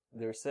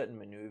there are certain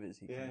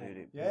maneuvers you can do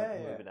to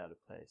move it out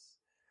of place.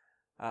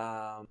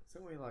 So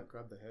when you like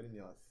grab the head and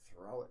you like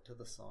throw it to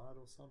the side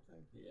or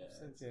something? Yeah.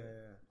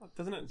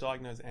 Doesn't it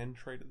diagnose and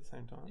treat at the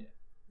same time? Yeah.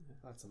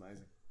 That's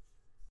amazing.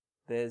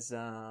 There's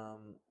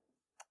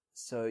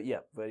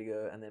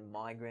vertigo, and then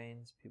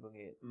migraines. People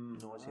get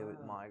nausea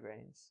with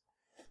migraines.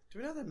 Do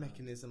we know the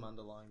mechanism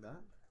underlying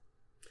that?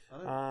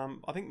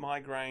 I think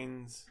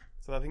migraines.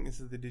 So I think this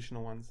is the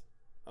additional ones.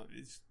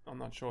 I'm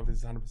not sure if this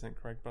is 100%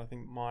 correct, but I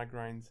think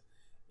migraines,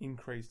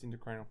 increased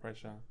intracranial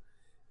pressure,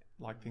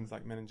 like things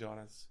like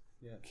meningitis,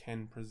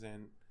 can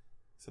present.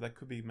 So that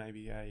could be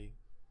maybe a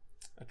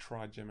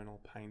trigeminal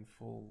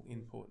painful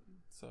input.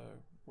 So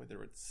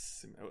whether it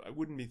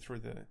wouldn't be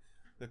through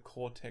the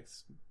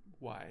cortex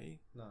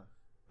way, no,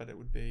 but it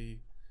would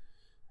be.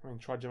 I mean,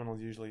 trigeminal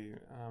is usually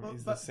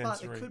the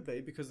sensory. But it could be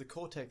because the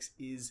cortex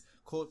is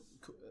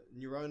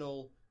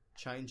neuronal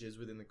changes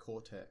within the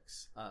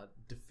cortex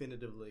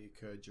definitively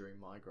occur during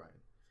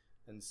migraine,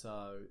 and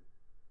so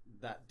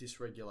that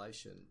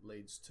dysregulation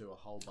leads to a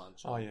whole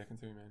bunch of I can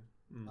see what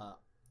you mean.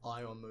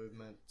 ion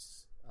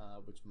movements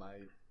which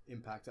may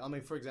impact. I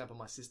mean, for example,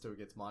 my sister who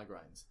gets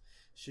migraines,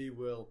 she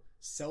will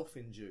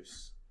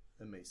self-induce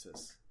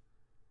emesis,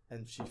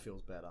 and she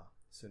feels better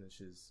as soon as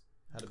she's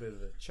had a bit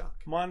of a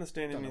chuck. My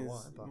understanding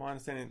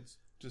is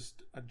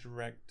just a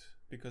direct,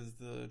 because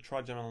the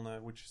trigeminal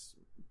nerve, which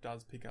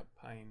does pick up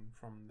pain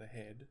from the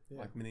head,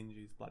 like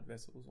meninges, blood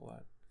vessels, all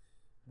that,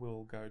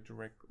 will go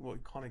direct. Well,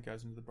 it kind of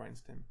goes into the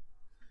brainstem,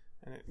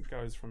 and it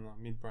goes from the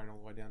midbrain all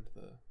the way down to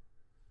the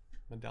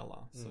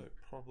medulla. So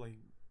probably,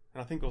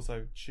 and I think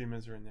also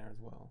tumours are in there as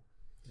well.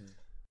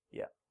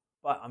 Yeah,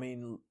 but I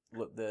mean,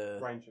 look, the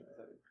brain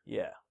tumours.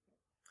 Yeah.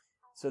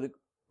 So the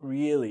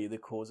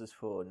causes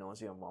for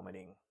nausea and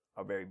vomiting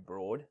are very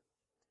broad,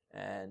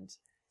 and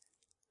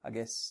I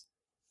guess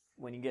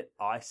when you get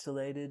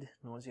isolated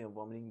nausea and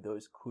vomiting,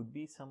 those could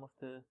be some of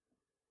the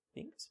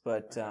things.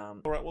 But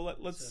all right, well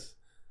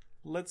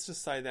let's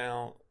just say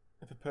now,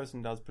 if a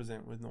person does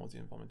present with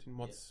nausea and vomiting,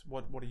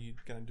 what are you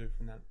going to do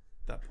from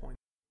that point?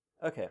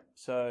 Okay,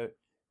 so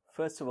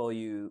first of all,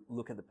 you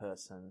look at the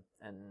person,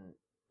 and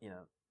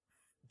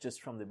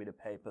just from the bit of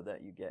paper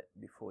that you get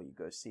before you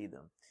go see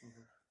them,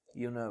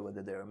 you'll know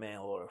whether they're a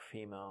male or a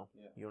female.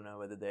 Yeah. You'll know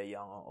whether they're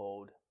young or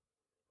old,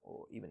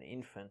 or even an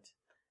infant,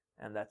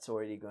 and that's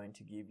already going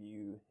to give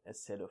you a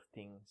set of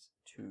things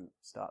to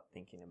start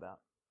thinking about.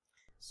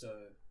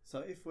 So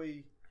if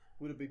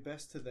would it be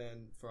best to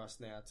then, for us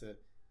now,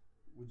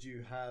 would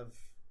you have,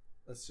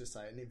 let's just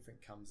say an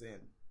infant comes in.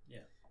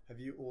 Yeah. Have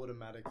you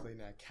automatically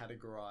now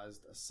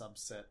categorized a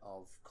subset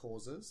of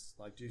causes?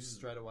 Like, do you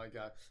straight away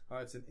go, all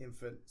right, it's an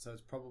infant, so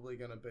it's probably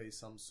going to be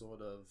some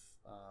sort of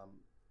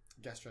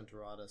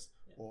gastroenteritis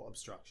or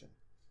obstruction?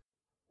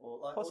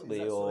 Or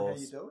possibly,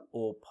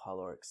 or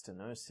pyloric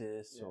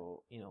stenosis, or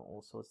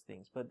all sorts of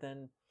things. But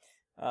then,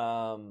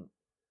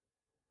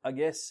 I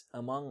guess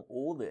among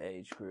all the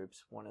age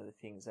groups, one of the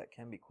things that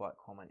can be quite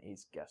common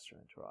is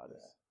gastroenteritis.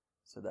 Yeah.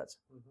 So that's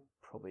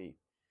probably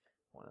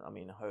one. I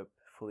mean,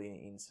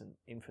 hopefully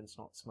infants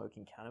not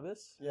smoking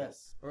cannabis.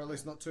 Yes, or at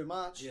least not too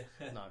much. Yeah.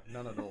 No,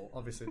 none at all.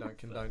 Obviously, don't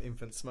condone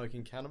infants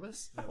smoking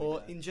cannabis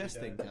or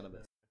ingesting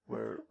cannabis.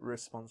 We're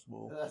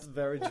responsible. That's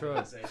very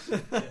true.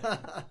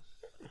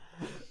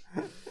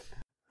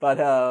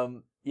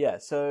 But yeah,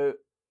 so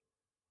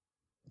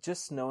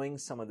just knowing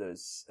some of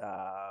those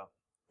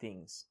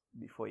things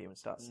before you even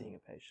start seeing a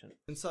patient.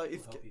 And so,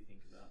 if help you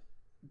think about.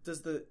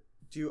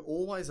 Do you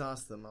always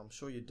ask them? I'm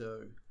sure you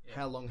do. Yeah.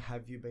 How long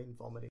have you been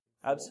vomiting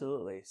for?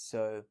 Absolutely.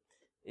 So,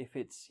 if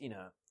it's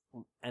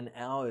an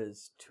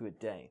hours to a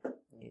day,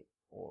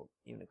 or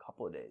even a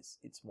couple of days,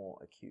 it's more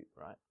acute,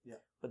 right? Yeah.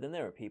 But then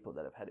there are people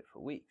that have had it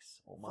for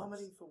weeks or months.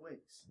 Vomiting for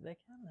weeks. They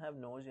can have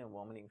nausea and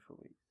vomiting for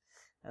weeks,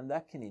 and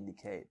that can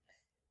indicate,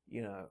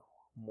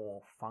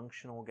 more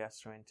functional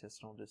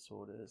gastrointestinal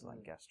disorders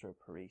like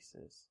gastroparesis.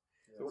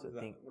 Yeah. So what does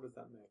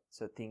that mean?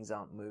 So things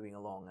aren't moving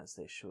along as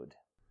they should.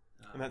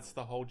 And that's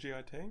the whole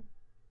GIT?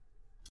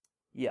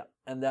 Yeah,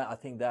 and I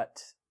think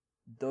that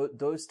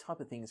those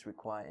type of things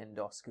require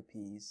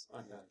endoscopies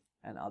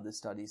and other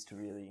studies to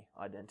really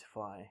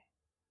identify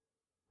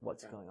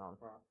what's going on.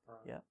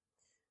 Right.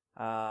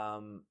 Yeah.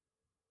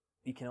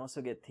 You can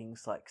also get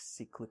things like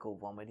cyclical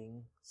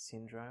vomiting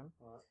syndrome,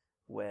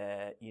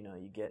 where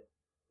you get,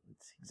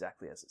 it's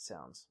exactly as it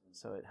sounds.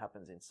 So it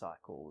happens in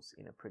cycles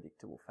in a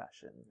predictable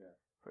fashion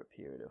for a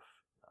period of.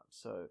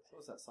 So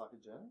was that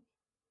psychogenic?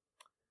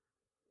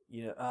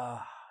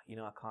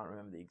 I can't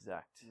remember the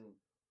exact.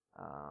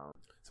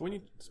 So when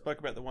you spoke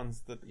about the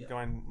ones that are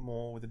going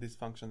more with the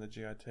dysfunction of the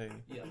GIT,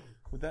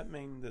 would that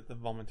mean that the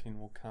vomiting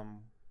will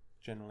come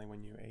generally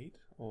when you eat,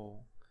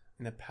 or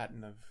in a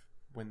pattern of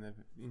when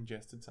they've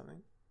ingested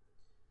something?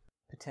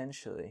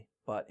 Potentially,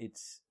 but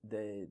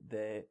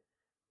they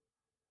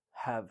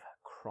have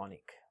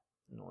chronic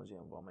nausea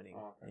and vomiting.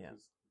 Oh, okay. Yeah.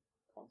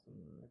 Constant.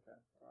 Okay.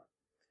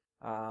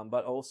 All right.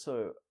 But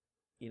also,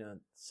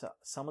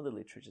 some of the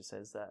literature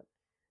says that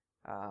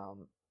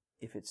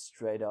if it's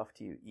straight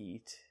after you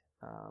eat,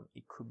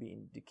 it could be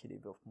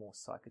indicative of more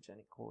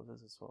psychogenic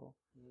causes as well.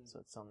 So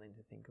it's something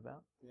to think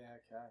about. Yeah,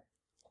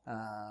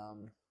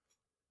 okay.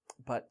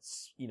 But,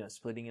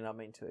 splitting it up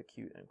into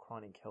acute and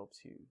chronic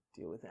helps you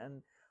deal with it.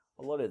 And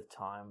a lot of the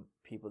time,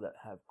 people that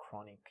have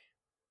chronic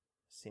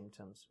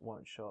symptoms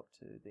won't show up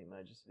to the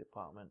emergency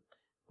department,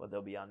 but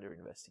they'll be under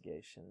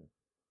investigation,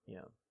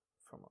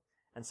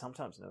 and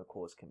sometimes no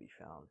cause can be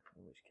found,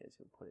 in which case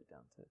you'll put it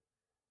down to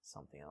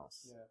something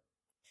else. Yeah.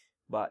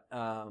 But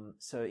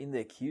so in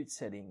the acute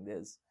setting,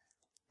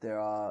 there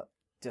are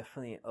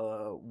definitely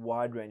a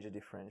wide range of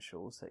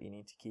differentials that you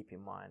need to keep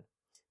in mind.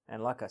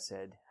 And like I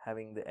said,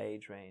 having the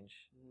age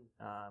range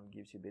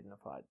gives you a bit of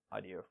an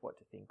idea of what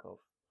to think of.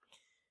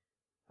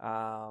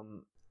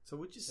 So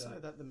would you say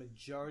that the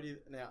majority...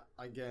 Now,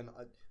 again,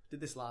 I did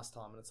this last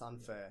time, and it's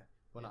unfair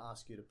when I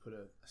ask you to put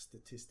a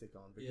statistic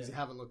on, because you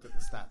haven't looked at the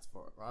stats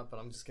for it, right? But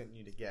I'm just getting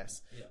you to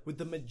guess. Yeah. Would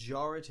the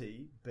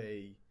majority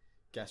be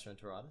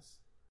gastroenteritis?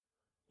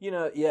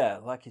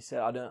 Like you said,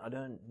 I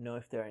don't know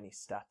if there are any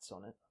stats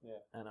on it,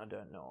 and I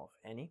don't know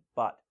of any,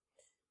 but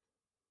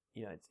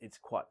it's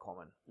quite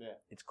common. Yeah,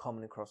 it's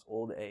common across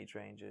all the age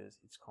ranges.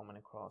 It's common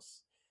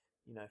across,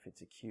 if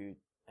it's acute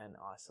and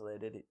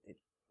isolated, it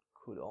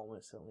could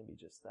almost certainly be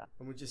just that.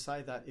 And would you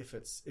say that if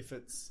it's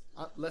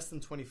less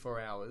than 24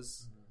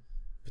 hours,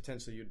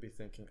 potentially you'd be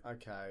thinking,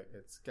 okay,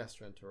 it's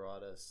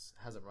gastroenteritis,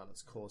 hasn't run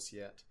its course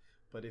yet,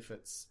 but if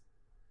it's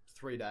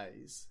 3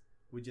 days,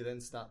 would you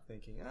then start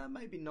thinking,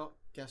 maybe not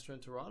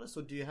gastroenteritis?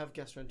 Or do you have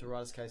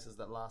gastroenteritis cases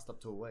that last up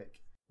to a week?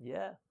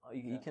 Yeah,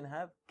 you can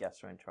have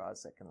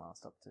gastroenteritis that can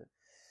last up to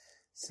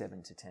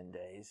 7 to 10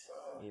 days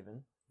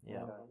even.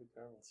 Yeah.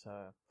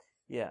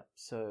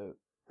 So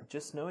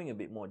just knowing a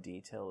bit more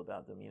detail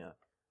about them,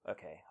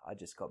 okay, I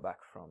just got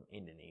back from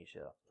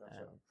Indonesia. Gotcha.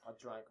 And I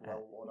drank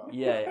well water.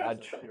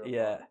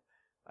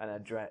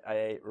 And I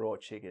ate raw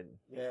chicken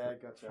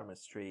gotcha. from a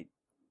street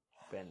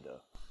vendor.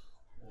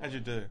 As you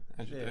do.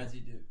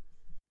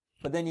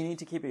 But then you need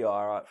to keep your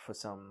eye out for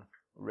some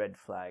red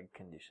flag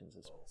conditions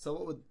as well. So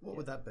what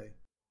would that be?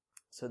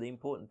 So the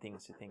important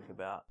things to think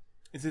about.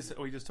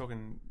 Are we just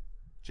talking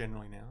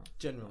generally now?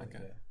 Generally, okay.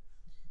 Yeah.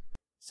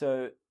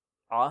 So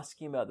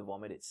asking about the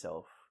vomit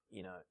itself,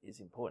 is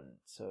important.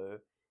 So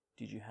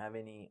did you have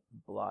any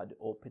blood,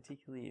 or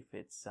particularly if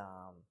it's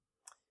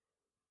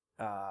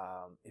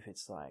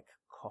like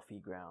coffee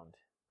ground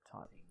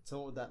type? So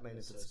what would that mean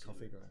if it's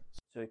coffee ground?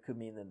 So it could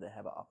mean that they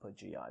have an upper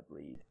GI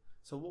bleed.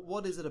 So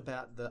what is it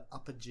about the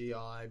upper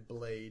GI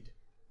bleed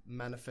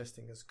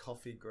manifesting as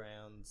coffee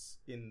grounds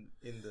in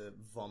the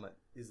vomit?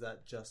 Is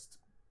that just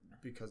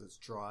because it's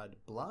dried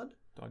blood?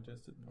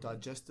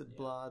 Digested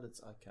blood?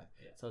 It's okay.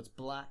 Yeah. So it's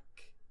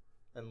black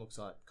and looks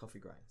like coffee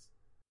grains.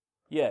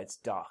 Yeah, it's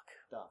dark.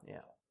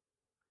 Yeah.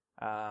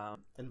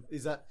 And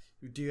is that,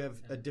 do you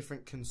have a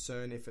different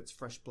concern if it's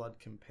fresh blood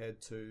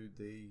compared to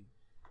the...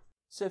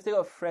 So if they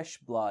got fresh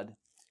blood,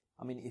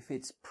 I mean, if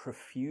it's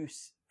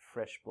profuse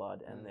fresh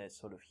blood and they're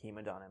sort of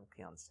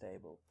hemodynamically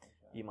unstable,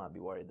 you might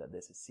be worried that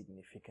there's a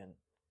significant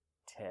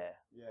tear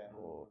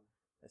or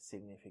a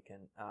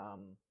significant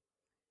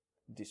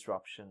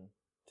disruption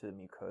to the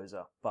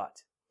mucosa.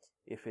 But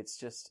if it's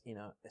just,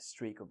 a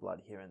streak of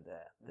blood here and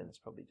there, then it's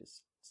probably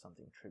just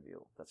something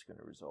trivial that's going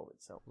to resolve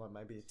itself. Like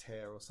maybe a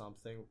tear or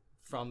something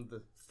from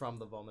the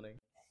vomiting.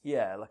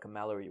 Yeah, like a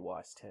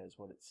Mallory-Weiss tear is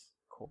what it's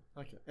called.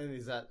 Okay. And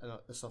is that an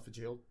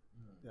esophageal?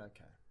 Yeah,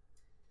 okay.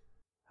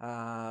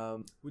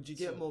 Would you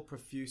get more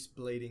profuse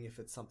bleeding if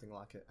it's something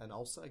like an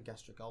ulcer, a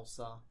gastric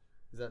ulcer?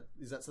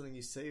 Is that something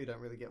you see? You don't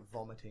really get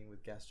vomiting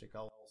with gastric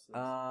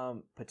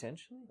ulcers?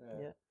 Potentially,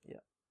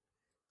 yeah.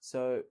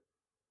 So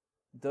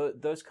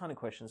those kind of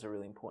questions are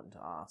really important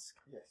to ask.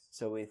 Yes.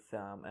 So with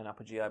an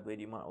upper GI bleed,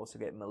 you might also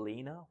get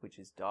melena, which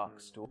is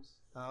dark stools.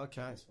 Oh,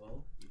 okay.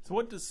 So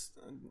what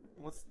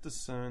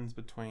discerns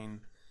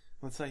between,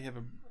 let's say you have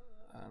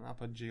an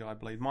upper GI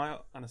bleed. My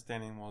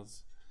understanding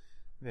was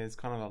there's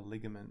kind of a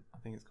ligament, I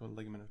think it's called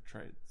ligament of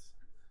Treitz,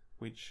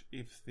 which I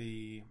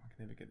can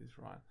never get this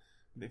right,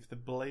 but if the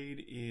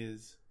bleed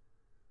is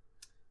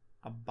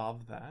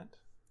above that,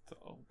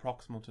 so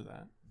proximal to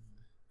that,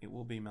 it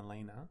will be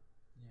melena.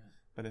 Yeah.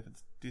 But if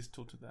it's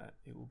distal to that,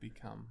 it will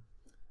become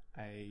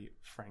a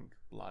frank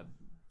blood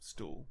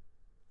stool.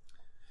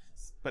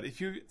 But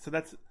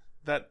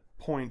that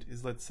point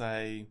is, let's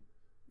say,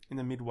 in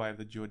the midway of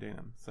the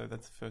duodenum. So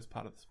that's the first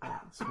part of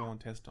the small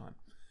intestine.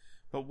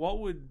 But what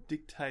would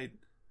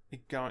dictate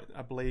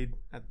a bleed,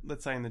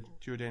 let's say in the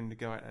duodenum, to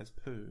go out as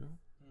poo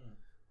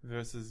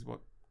versus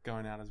what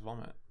going out as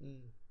vomit?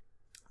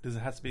 Does it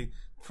have to be,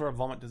 for a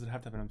vomit, does it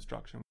have to have an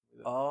obstruction?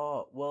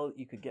 Oh, well,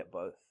 you could get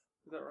both.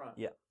 Is that right?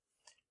 Yeah.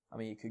 I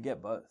mean, you could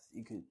get both.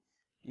 You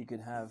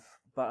could have,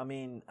 but I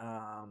mean,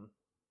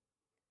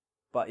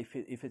 but if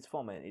it's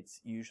vomit, it's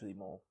usually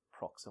more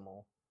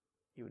proximal.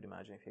 You would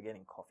imagine if you're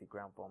getting coffee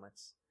ground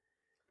vomits,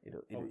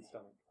 it'll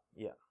stomach.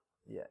 Yeah,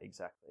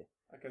 exactly.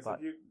 Okay, so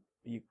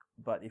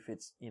but if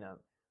it's,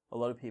 a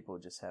lot of people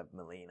just have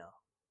melena.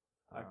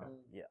 Okay.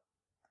 Yeah.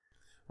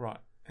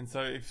 Right. And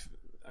so if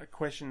a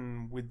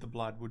question with the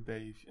blood would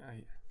be,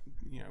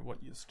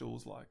 what your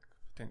stool's like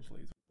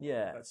potentially.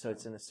 Yeah, so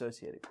it's an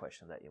associated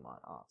question that you might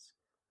ask.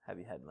 Have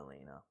you had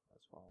melena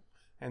as well?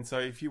 And so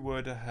if you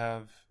were to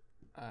have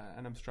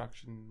an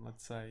obstruction,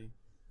 let's say,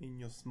 in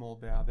your small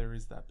bowel, there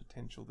is that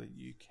potential that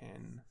you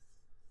can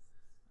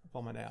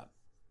vomit out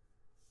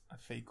a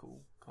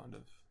fecal kind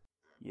of...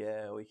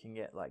 Yeah, we can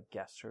get like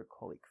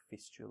gastrocolic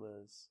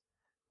fistulas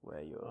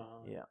where you're...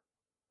 Yeah.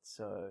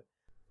 So...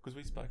 Because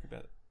we spoke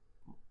about...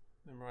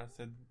 Remember I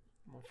said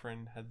my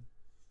friend had...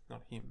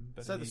 Not him,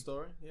 but Say the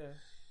story, yeah.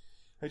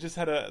 He just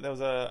had there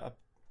was a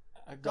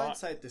guy... Don't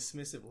say it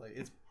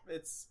dismissively.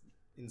 It's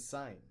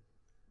insane.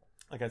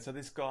 Okay, so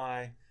this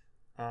guy,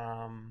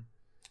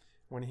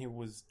 when he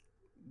would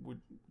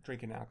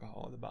drinking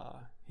alcohol at the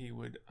bar, he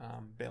would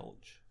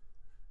belch,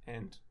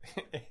 and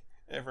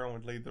everyone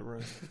would leave the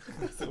room.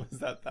 So it was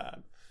that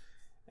bad.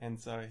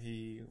 And so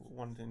he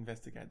wanted to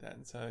investigate that,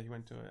 and so he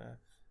went to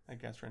a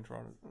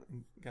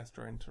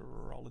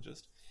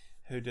gastroenterologist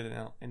who did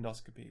an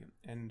endoscopy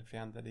and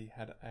found that he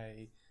had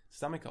a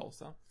stomach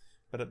ulcer,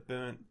 but it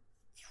burnt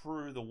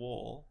through the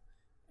wall,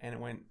 and it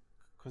went,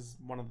 because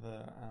one of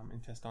the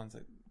intestines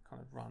that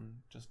kind of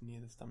run just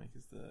near the stomach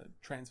is the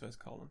transverse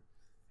colon,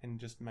 and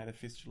just made a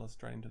fistula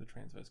straight into the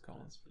transverse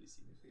colon. That's pretty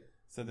significant.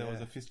 So there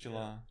was a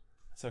fistula,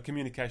 so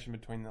communication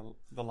between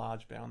the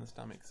large bowel and the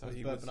stomach. So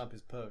he was burping up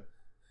his poo.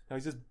 No,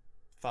 he's just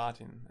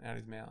farting out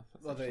his mouth.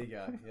 Oh, there you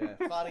go. Yeah,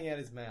 farting out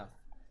his mouth.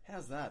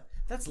 How's that?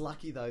 That's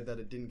lucky though that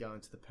it didn't go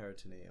into the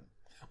peritoneum.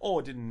 Or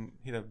it didn't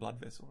hit a blood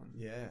vessel and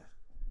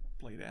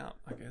bleed out,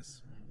 I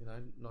guess.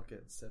 Not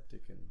get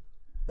septic and...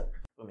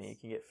 I mean, you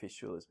can get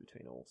fistulas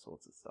between all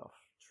sorts of stuff.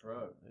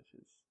 True.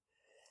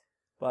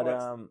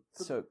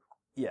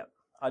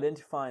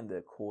 Identifying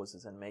the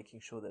causes and making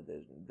sure that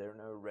there are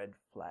no red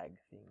flag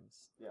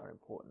things are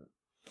important.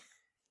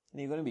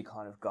 And you're going to be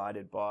kind of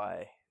guided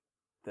by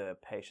the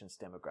patient's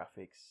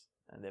demographics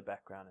and their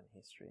background and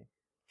history.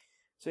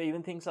 So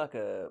even things like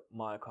a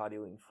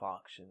myocardial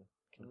infarction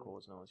can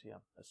cause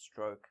nausea, a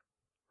stroke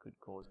could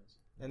cause.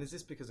 And is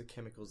this because of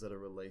chemicals that are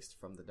released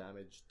from the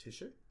damaged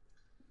tissue?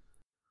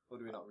 Or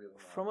do we not really know?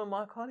 From a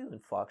myocardial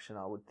infarction,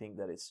 I would think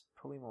that it's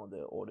probably more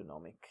the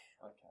autonomic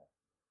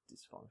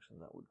dysfunction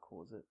that would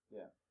cause it.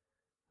 Yeah.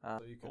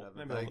 So you could have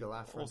a vagal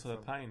afferent. Also the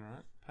pain,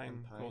 right?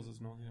 Pain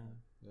causes nausea.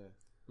 Yeah.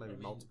 Maybe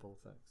multiple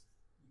effects.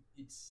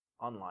 It's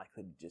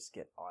unlikely to just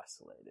get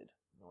isolated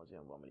nausea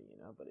and vomiting,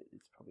 but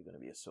it's probably going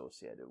to be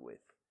associated with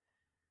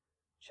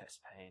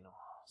chest pain or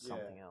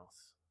something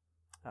else.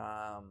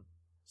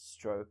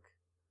 Stroke,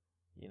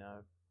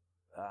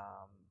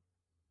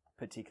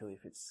 particularly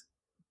if it's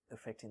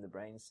affecting the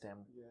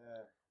brainstem.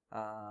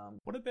 Yeah.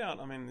 What about,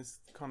 this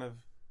kind of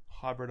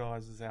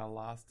hybridizes our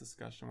last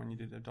discussion when you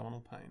did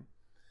abdominal pain.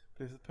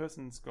 But if the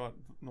person's got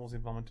nausea,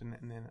 vomiting,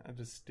 and then a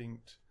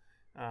distinct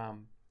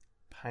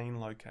pain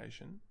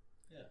location,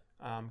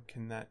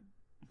 can that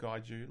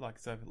guide you? Like,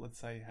 so let's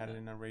say you had it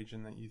in a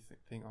region that you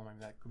think, maybe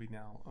that could be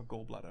now a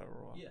gallbladder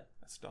or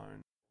a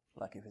stone.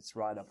 Like if it's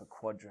right up a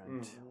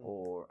quadrant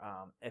or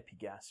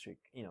epigastric,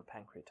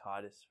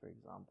 pancreatitis, for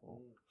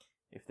example.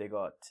 If they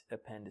got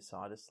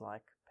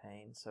appendicitis-like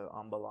pain, so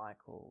umbilical,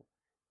 or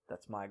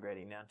that's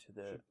migrating down to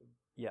the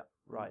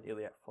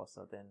iliac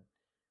fossa, then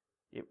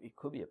it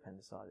could be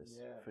appendicitis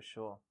for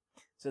sure.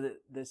 So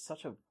there's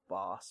such a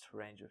vast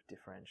range of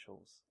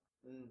differentials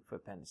for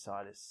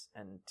appendicitis,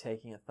 and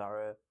taking a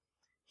thorough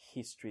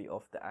history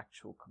of the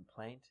actual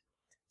complaint,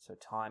 so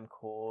time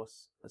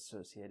course,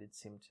 associated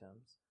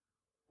symptoms,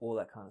 all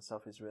that kind of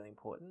stuff is really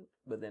important.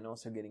 But then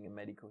also getting a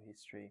medical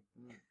history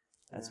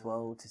as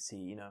well to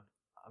see,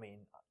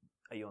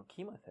 are you on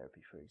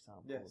chemotherapy, for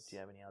example? Yes. Do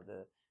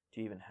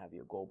you even have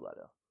your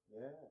gallbladder?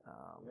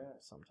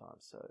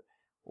 Sometimes. So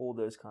all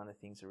those kind of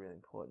things are really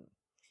important.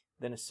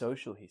 Then a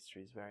social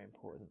history is very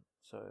important.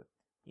 So,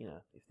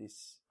 if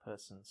this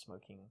person's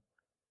smoking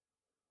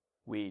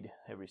weed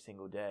every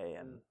single day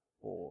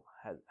or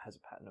has a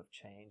pattern of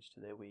change to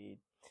their weed,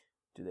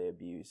 do they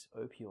abuse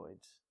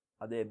opioids?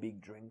 Are they a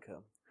big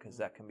drinker? Because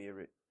that can be a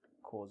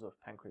cause of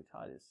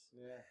pancreatitis.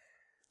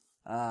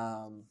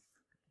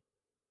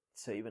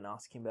 So even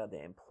asking about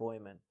their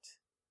employment,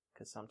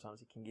 because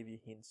sometimes it can give you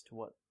hints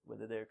to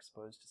whether they're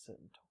exposed to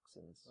certain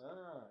toxins.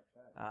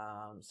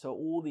 So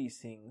all these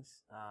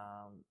things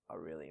are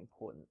really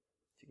important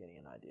to getting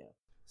an idea.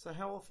 So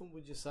how often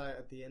would you say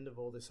at the end of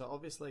all this? So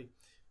obviously,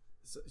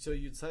 so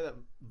you'd say that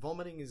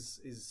vomiting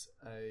is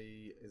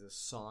a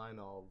sign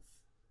of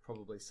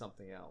probably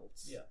something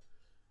else. Yeah.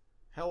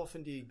 How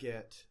often do you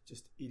get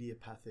just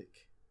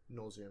idiopathic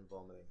nausea and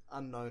vomiting,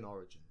 unknown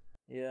origin?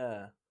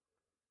 Yeah.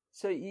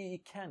 So you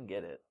can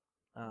get it.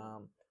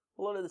 A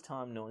lot of the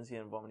time,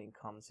 nausea and vomiting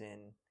comes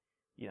in,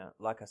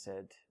 like I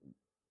said,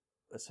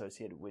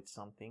 associated with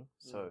something.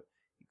 So it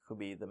could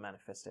be the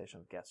manifestation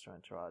of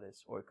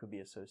gastroenteritis, or it could be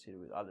associated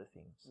with other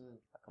things,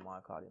 like a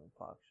myocardial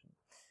infarction.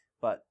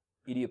 But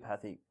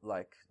idiopathic,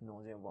 like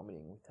nausea and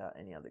vomiting without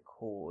any other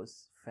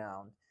cause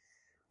found,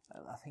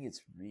 I think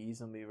it's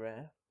reasonably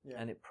rare. Yeah.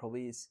 And it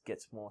probably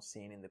gets more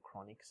seen in the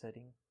chronic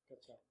setting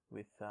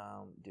with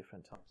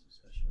different types of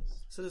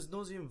specialists. So does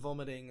nausea and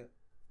vomiting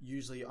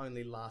usually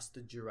only last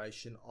the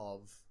duration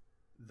of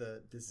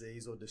the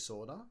disease or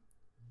disorder?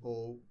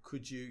 Or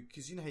could you,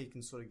 because how you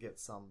can sort of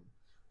get some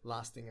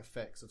lasting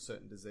effects of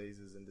certain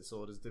diseases and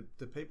disorders.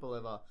 Do people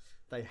ever,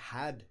 they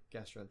had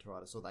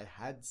gastroenteritis or they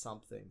had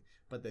something,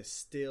 but they're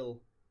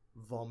still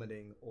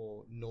vomiting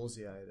or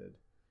nauseated?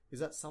 Is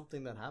that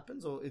something that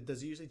happens, or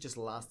does it usually just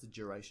last the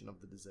duration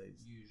of the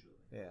disease? Usually.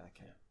 Yeah,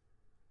 okay. Yeah.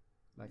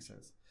 Makes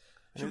sense.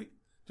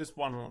 Just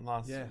one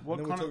last... Yeah, and then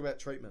we'll talk about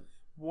treatment.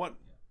 What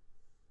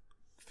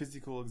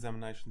physical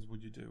examinations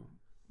would you do?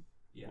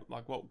 Yeah.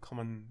 Like, what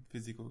common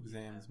physical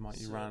exams might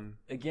you run?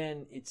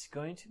 Again, it's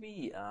going to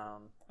be...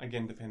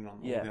 again, depending on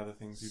all the other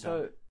things you've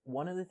done. So,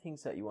 one of the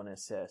things that you want to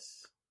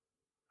assess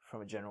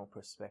from a general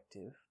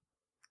perspective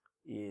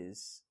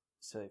is...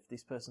 So, if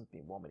this person's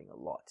been vomiting a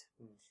lot...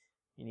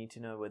 You need to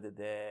know whether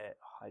their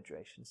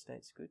hydration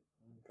state's good.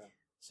 Okay.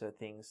 So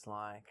things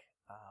like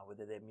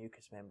whether their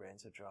mucous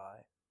membranes are dry,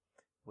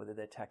 whether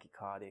they're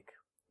tachycardic,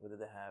 whether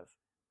they have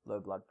low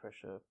blood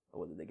pressure,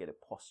 or whether they get a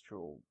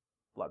postural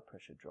blood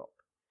pressure drop.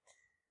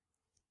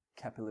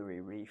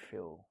 Capillary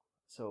refill.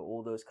 So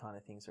all those kind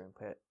of things are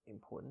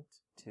important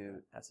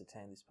to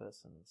ascertain this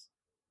person's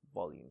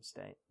volume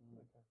state.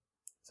 Okay.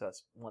 So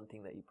that's one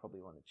thing that you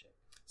probably want to check.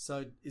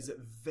 So is it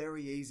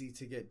very easy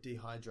to get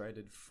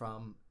dehydrated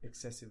from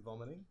excessive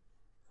vomiting?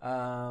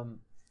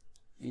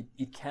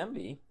 It can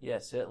be, yeah,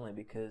 certainly,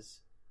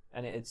 because,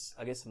 and it's,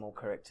 I guess the more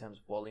correct term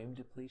is volume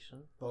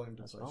depletion. Volume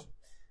depletion. Well.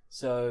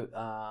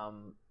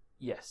 So,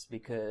 yes,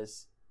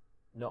 because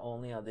not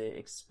only are they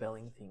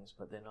expelling things,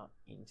 but they're not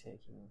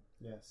intaking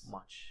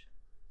much.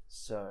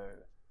 So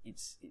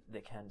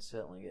they can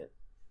certainly get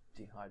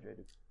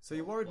dehydrated. So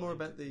you're worried more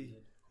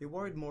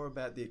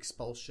about the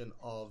expulsion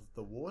of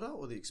the water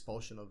or the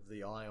expulsion of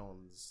the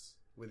ions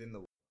within the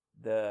water?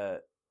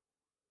 The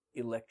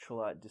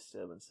electrolyte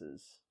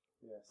disturbances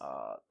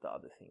are the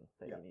other thing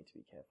that you need to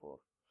be careful of.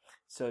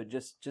 So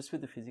just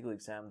with the physical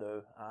exam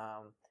though,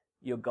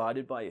 you're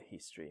guided by your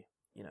history,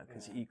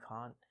 because you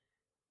can't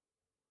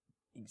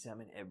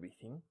examine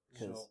everything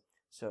because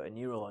so a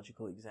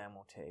neurological exam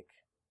will take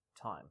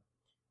time,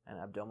 an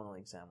abdominal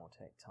exam will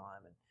take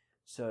time, and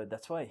so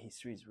that's why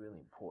history is really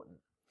important.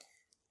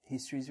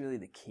 History is really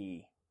the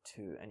key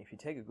to, and if you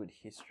take a good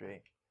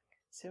history,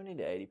 70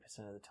 to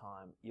 80% of the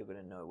time you're going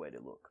to know where to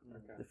look.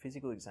 Okay. The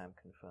physical exam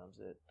confirms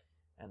it,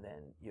 and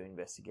then your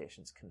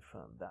investigations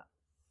confirm that.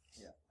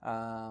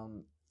 Yeah.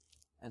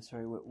 And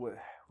sorry, where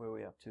were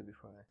we up to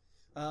before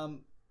I?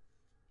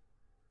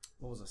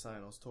 What was I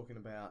saying? I was talking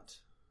about.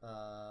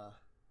 Well,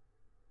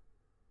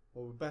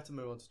 we're about to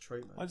move on to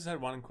treatment. I just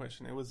had one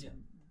question. It was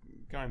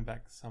going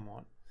back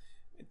somewhat.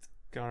 It's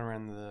going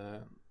around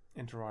the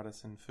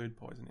enteritis and food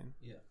poisoning.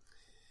 Yeah.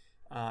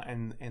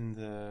 And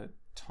the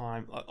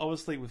time.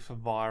 Obviously, for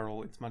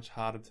viral, it's much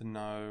harder to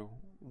know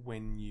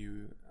when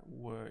you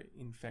were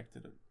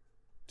infected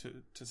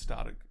to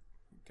start it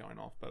going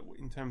off. But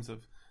in terms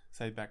of,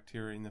 say,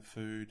 bacteria in the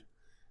food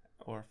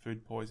or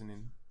food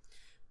poisoning,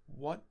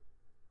 what,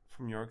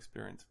 from your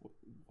experience,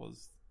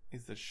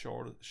 is the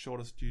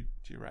shortest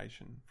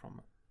duration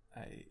from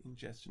a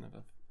ingestion of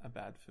a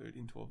bad food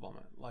into a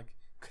vomit? Like,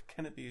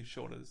 can it be as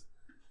short as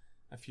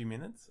a few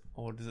minutes,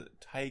 or does it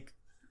take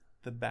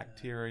the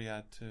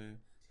bacteria to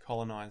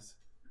colonize?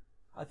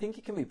 I think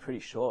it can be pretty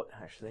short,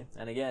 actually.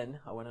 And again,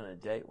 I went on a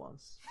date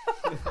once.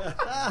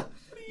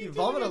 You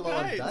vomit a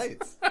lot on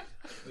dates.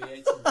 We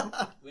had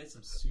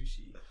some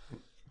sushi.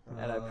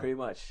 And I pretty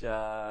much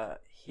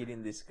hid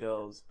in this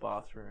girl's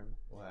bathroom.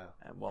 Wow.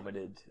 And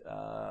vomited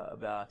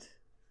about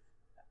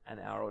an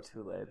hour or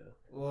two later.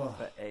 Whoa.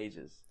 For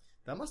ages.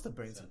 That must have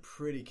been some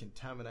pretty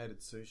contaminated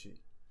sushi.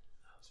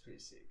 That was pretty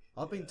sick.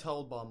 I've been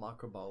told by a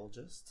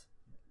microbiologist,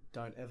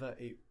 don't ever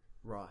eat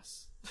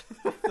rice.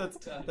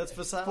 that's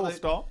for some. Full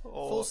stop?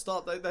 Or? Full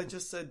stop. They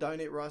just said don't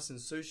eat rice and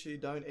sushi.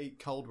 Don't eat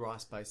cold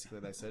rice, basically,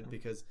 they said,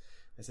 because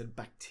they said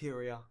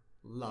bacteria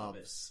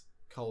loves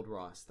cold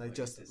rice. They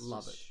just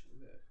love it.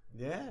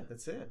 Yeah,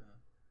 that's it.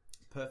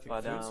 Perfect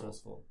food source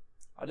for.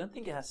 I don't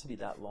think it has to be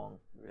that long,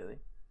 really.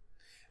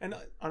 And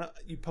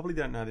you probably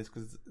don't know this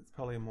because it's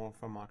probably more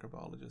from a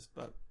microbiologist,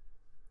 but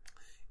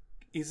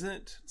is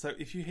it, so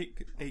if you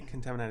eat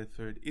contaminated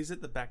food, is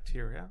it the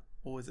bacteria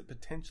or is it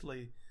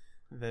potentially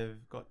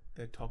they've got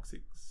their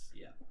toxics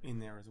in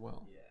there as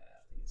well? Yeah,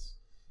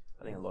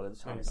 I think a lot of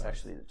the time it's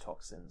actually the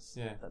toxins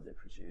that they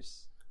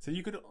produce. So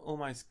you could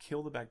almost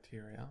kill the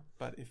bacteria,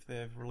 but if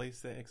they've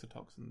released their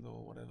exotoxins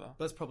or whatever...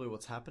 That's probably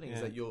what's happening, is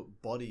that your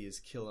body is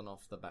killing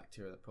off the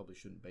bacteria that probably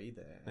shouldn't be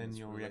there. Then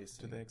you'll react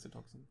to the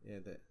exotoxin. Yeah,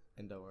 the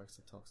endo or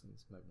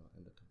exotoxins. Maybe not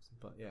endotoxin,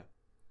 but yeah.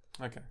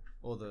 Okay.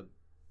 Or the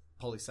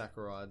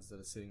polysaccharides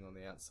that are sitting on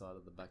the outside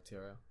of the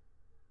bacteria.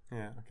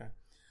 Yeah, okay.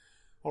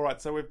 All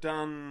right, so we've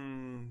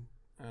done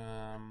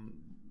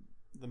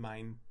the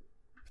main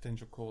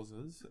potential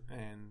causes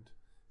and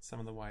some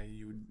of the way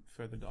you would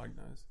further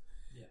diagnose.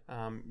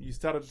 Yeah. You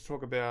started to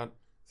talk about,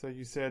 so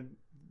you said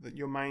that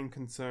your main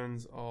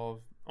concerns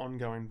of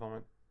ongoing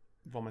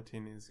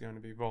vomiting is going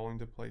to be volume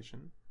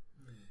depletion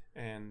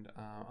and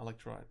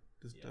electrolyte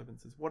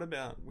disturbances. What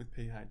about with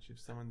pH? If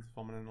someone's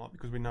vomiting a lot,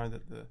 because we know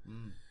that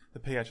the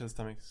pH of the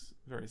stomach is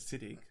very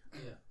acidic.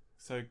 Yeah.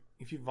 So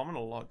if you vomit a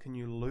lot, can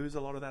you lose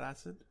a lot of that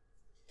acid?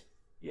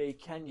 Yeah, you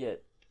can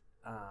get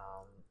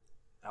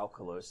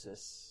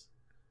alkalosis.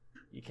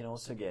 You can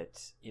also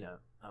get,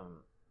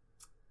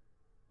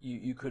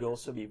 you could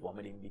also be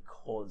vomiting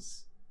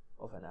because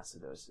of an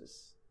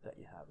acidosis that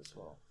you have as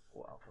well,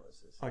 or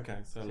alkalosis. Okay,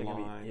 so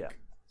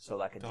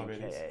like a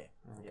diabetes. DKA.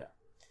 Okay. Yeah.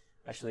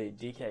 Actually,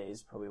 DKA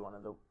is probably one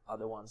of the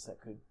other ones that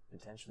could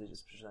potentially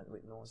just present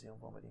with nausea and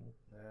vomiting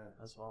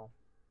as well.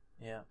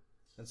 Yeah.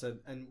 And so,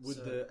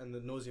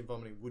 the nausea and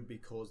vomiting would be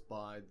caused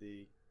by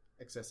the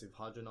excessive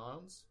hydrogen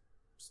ions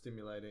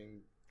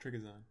stimulating trigger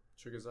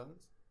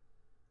zones.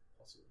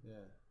 Possibly.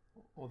 Yeah.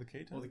 Or the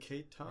ketones. Or the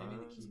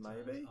ketones,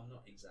 maybe. I'm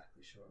not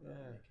exactly sure about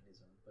the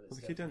mechanism. But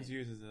the ketones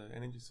used as an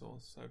energy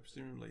source, so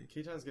presumably...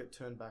 Ketones get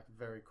turned back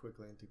very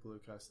quickly into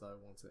glucose, though,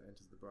 once it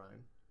enters the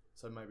brain.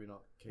 So maybe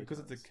not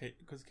ketones.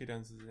 Because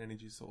ketones is an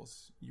energy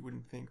source, you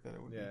wouldn't think that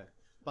it would be...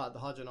 But the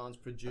hydrogen ions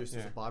produced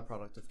as a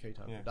byproduct of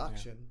ketone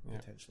production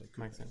potentially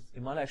could make sense.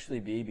 It might actually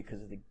be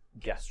because of the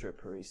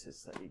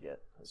gastroparesis that you get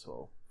as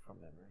well from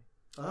memory.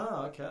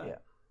 Oh, okay. Yeah.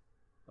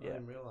 I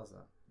didn't realise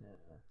that.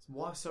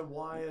 Yeah. So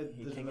why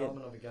the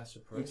development of a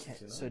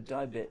gastroparesis? So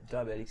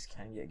diabetics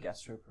can get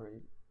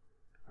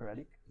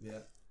gastroparetic.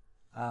 Yeah.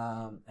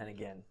 And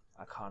again,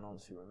 I can't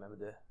honestly remember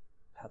the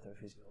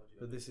pathophysiology.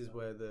 But this is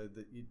where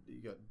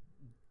you got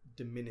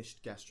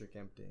diminished gastric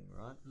emptying,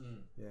 right?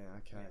 Yeah.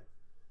 Okay. Yeah.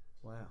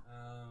 Wow.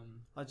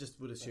 I just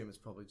would assume it's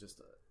probably just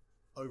an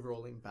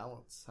overall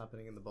imbalance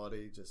happening in the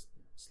body, just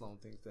slowing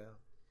things down.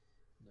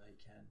 No, you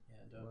can.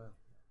 Yeah. Don't. Wow.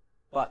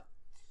 But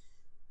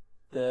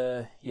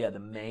the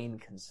main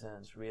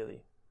concerns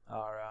really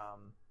are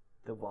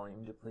the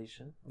volume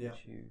depletion,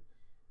 which you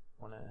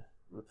want to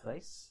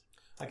replace.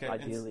 Okay.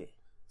 Ideally.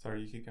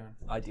 Sorry, you keep going.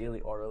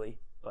 Ideally orally,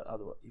 but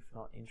otherwise, if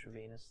not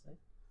intravenously.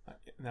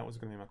 That was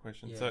going to be my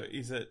question. Yeah. So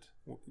is it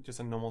just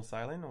a normal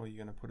saline, or are you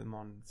going to put them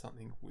on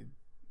something with,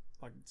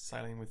 like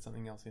saline with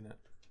something else in it?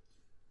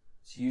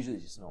 It's usually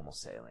just normal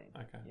saline.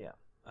 Okay. Yeah.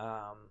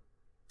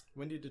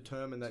 When do you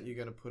determine that you're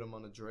going to put them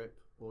on a drip,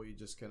 or you're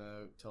just going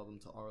to tell them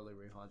to orally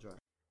rehydrate?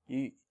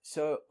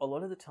 So a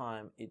lot of the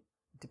time, it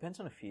depends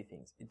on a few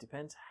things. It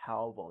depends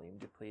how volume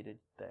depleted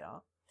they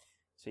are.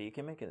 So you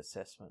can make an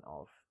assessment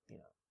of,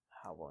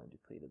 how volume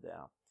depleted they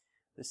are.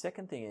 The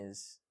second thing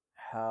is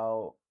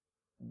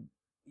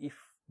if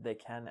they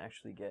can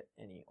actually get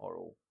any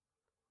oral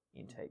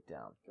intake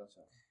down.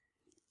 Gotcha.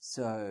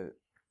 So,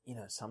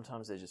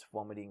 sometimes they're just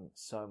vomiting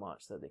so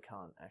much that they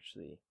can't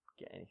actually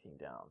get anything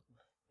down,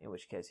 in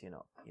which case you're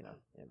not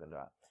going to do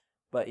it.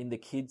 But in the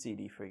kids'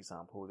 ED, for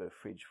example, we've got a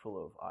fridge full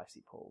of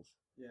icy poles.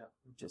 Yeah.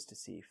 Just to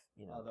see if,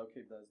 they'll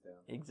keep those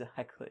down.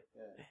 Exactly.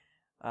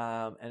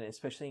 Yeah. And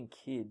especially in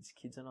kids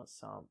are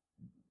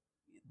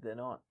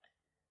not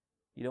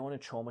you don't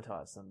want to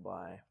traumatize them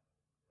by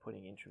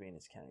putting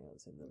intravenous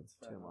cannulas in them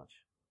too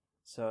much.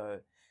 So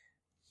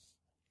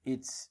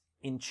it's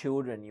in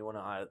children, you want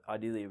to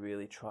ideally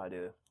really try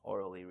to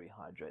orally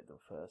rehydrate them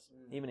first.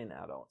 Even in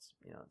adults,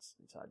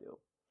 it's ideal.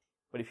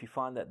 But if you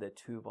find that they're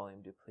too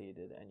volume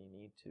depleted and you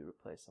need to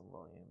replace some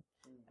volume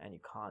and you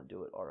can't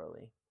do it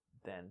orally,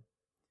 then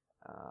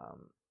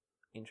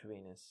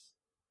intravenous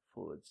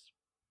fluids.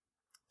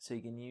 So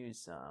you can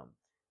use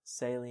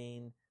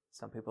saline.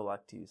 Some people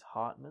like to use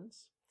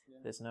Hartmann's. Yeah.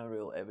 There's no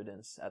real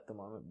evidence at the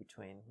moment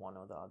between one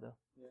or the other,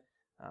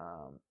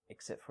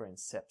 except for in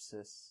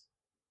sepsis.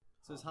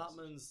 So is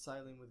Hartmann's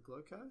saline with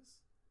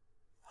glucose?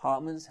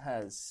 Hartmann's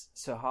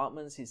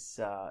is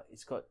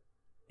it's got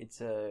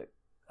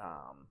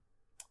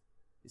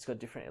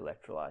different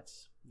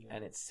electrolytes,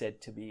 and it's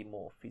said to be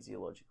more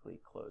physiologically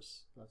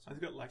close. Has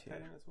it got lactate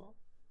in it as well?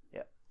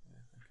 Yeah.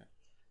 Okay.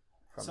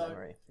 From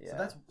memory. Yeah. So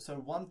that's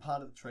one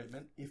part of the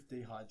treatment, if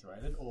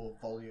dehydrated or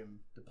volume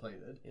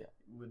depleted,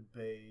 would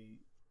be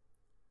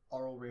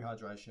oral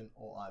rehydration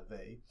or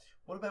IV.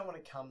 What about when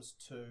it comes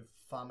to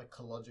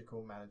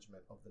pharmacological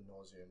management of the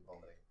nausea and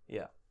vomiting?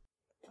 Yeah.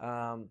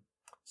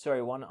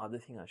 Sorry, one other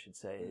thing I should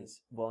say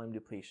is volume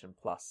depletion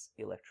plus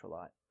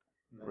electrolyte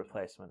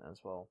replacement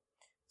as well.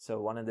 So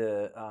one of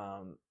the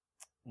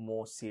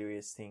more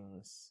serious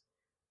things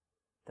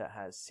that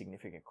has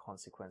significant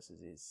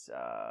consequences is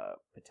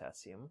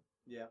potassium.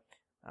 Yeah.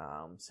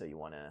 So you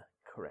want to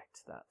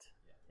correct that.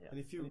 Yeah. And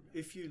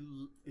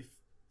if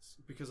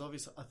because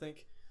obviously I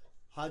think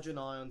hydrogen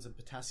ions and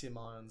potassium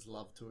ions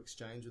love to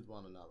exchange with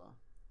one another,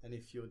 and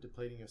if you're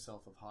depleting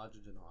yourself of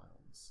hydrogen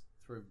ions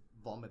through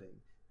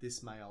vomiting,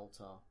 this may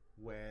alter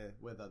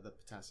whether the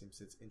potassium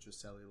sits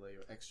intracellularly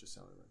or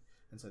extracellularly,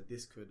 and so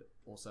this could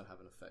also have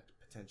an effect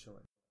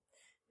potentially.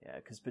 Yeah,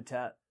 because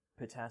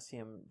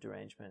potassium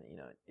derangement,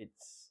 it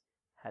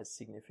has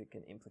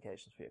significant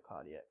implications for your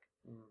cardiac.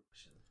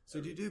 So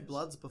do you do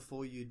bloods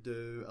before you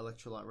do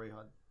electrolyte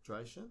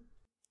rehydration?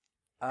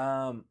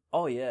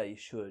 Oh yeah, you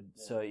should.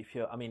 Yeah. So if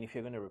you're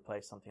going to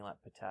replace something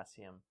like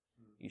potassium,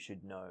 you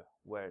should know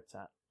where it's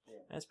at.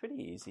 Yeah. And it's pretty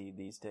easy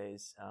these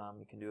days.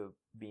 You can do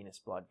a venous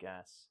blood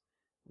gas,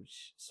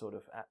 which sort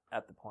of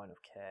at the point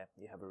of care,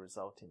 you have a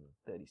result in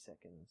 30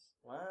 seconds.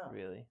 Wow.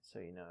 Really? So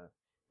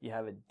you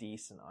have a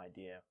decent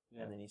idea,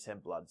 and then you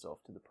send bloods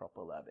off to the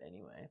proper lab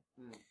anyway.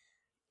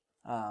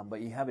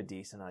 But you have a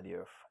decent idea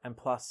of, and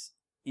plus,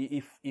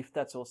 if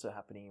that's also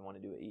happening, you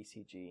want to do an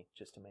ECG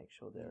just to make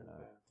sure there are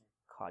no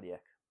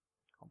cardiac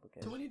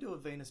complications. So when you do a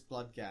venous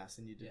blood gas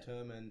and you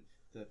determine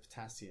the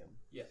potassium,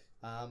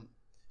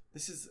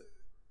 this is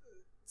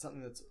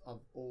something that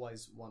I've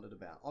always wondered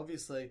about.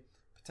 Obviously,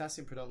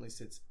 potassium predominantly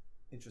sits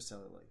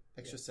intracellularly.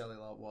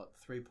 Extracellular,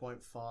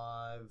 3.5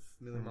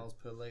 millimoles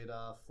per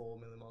litre, 4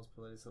 millimoles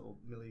per litre, or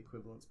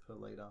milliequivalents per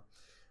litre.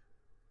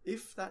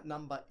 If that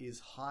number is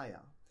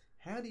higher,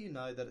 how do you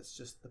know that it's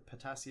just the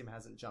potassium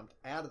hasn't jumped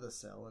out of the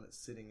cell and it's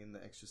sitting in the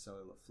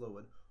extracellular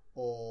fluid,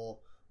 or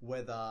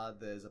whether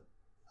there's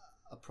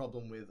a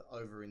problem with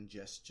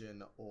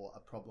over-ingestion or a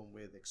problem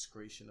with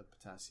excretion of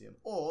potassium,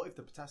 or if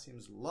the potassium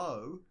is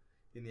low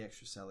in the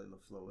extracellular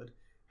fluid,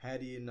 how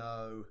do you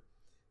know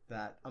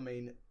that? I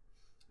mean,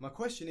 my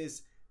question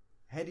is,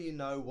 how do you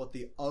know what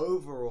the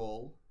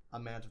overall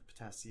amount of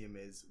potassium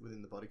is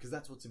within the body? Because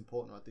that's what's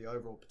important, right? The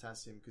overall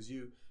potassium, because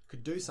you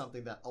could do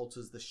something that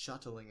alters the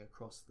shuttling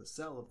across the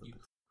cell of the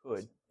potassium.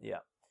 Could, yeah.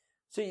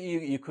 So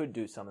you could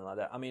do something like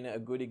that. I mean, a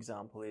good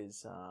example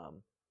is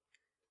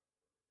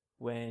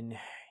when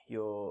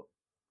you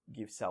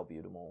give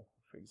salbutamol,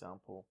 for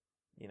example,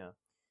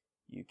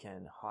 you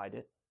can hide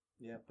it,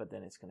 but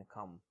then it's going to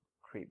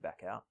creep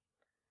back out.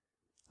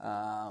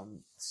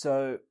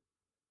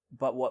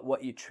 But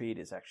what you treat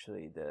is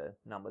actually the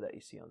number that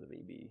you see on the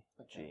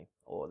VBG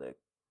or the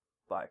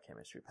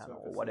biochemistry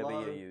panel or whatever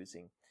you're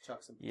using.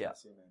 Chuck some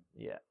potassium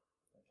in. Yeah.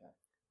 Okay.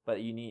 But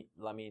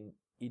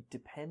it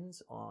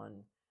depends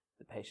on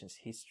the patient's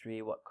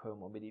history, what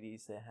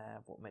comorbidities they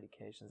have, what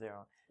medications they're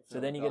on. So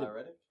then you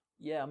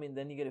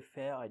then you get a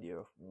fair idea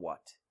of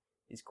what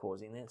is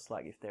causing this.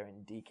 Like if they're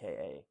in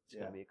DKA, it's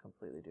going to be a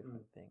completely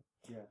different thing.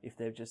 Yeah. If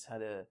they've just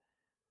had a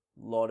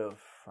lot of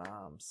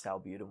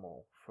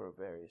salbutamol for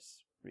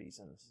various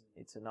reasons,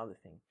 it's another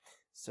thing.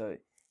 So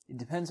it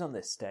depends on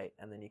their state,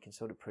 and then you can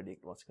sort of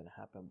predict what's going to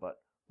happen. But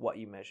what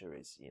you measure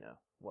is,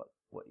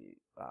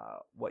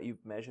 what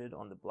you've measured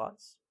on the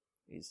bloods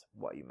is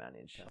what you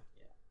manage. Okay.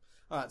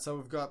 All right, so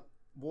we've got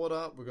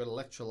water, we've got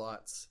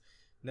electrolytes.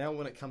 Now,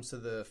 when it comes to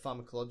the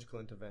pharmacological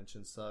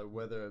intervention, so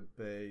whether it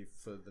be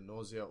for the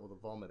nausea or the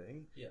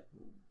vomiting,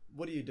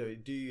 what do you do?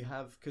 Do you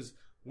have, because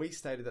we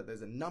stated that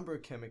there's a number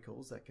of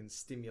chemicals that can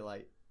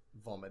stimulate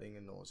vomiting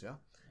and nausea,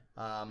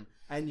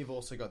 and you've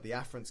also got the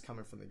afferents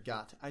coming from the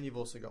gut, and you've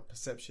also got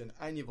perception,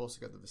 and you've also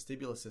got the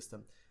vestibular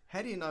system.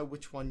 How do you know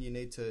which one you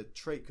need to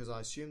treat? Because I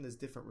assume there's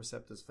different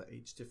receptors for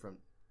each different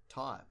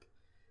type.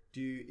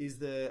 Is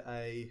there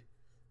a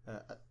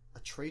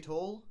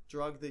treat-all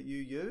drug that you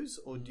use,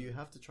 or do you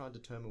have to try and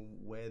determine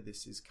where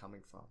this is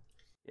coming from?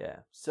 Yeah.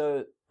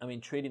 So, I mean,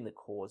 treating the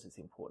cause is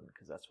important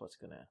because that's what's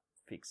going to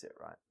fix it,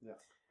 right? Yeah.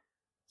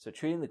 So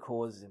treating the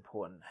cause is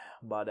important,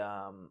 but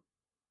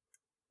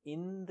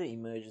in the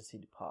emergency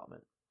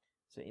department,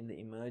 so in the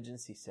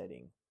emergency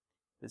setting,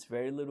 there's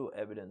very little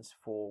evidence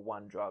for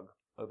one drug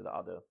over the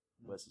other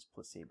versus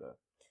placebo.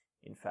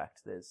 In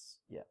fact, there's,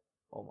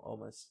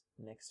 almost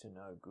next to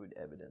no good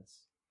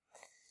evidence.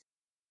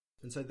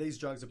 And so these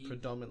drugs are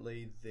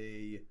predominantly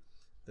the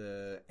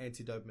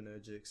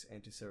antidopaminergics,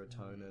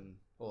 anti-serotonin,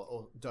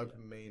 or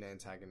dopamine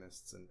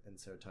antagonists and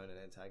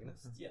serotonin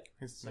antagonists. Yeah.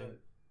 Histamine.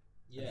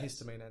 And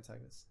histamine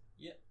antagonists.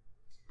 Yeah.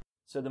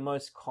 So the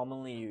most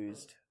commonly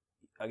used,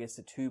 I guess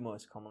the two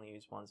most commonly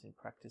used ones in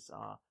practice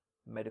are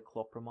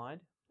metoclopramide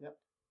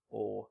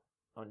or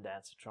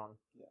ondansetron.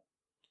 Yeah.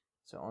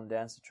 So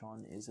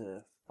ondansetron is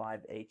a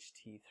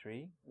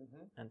 5-HT3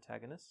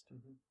 antagonist.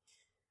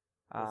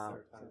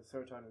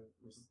 Serotonin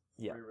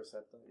 3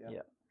 receptor.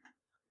 Yeah.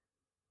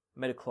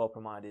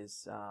 Metoclopramide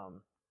is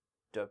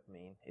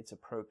dopamine. It's a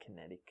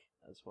prokinetic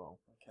as well.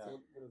 Okay.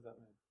 So what does that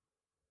mean?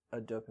 A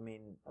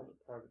dopamine.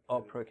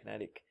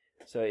 Prokinetic.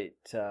 So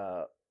it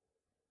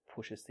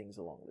pushes things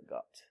along the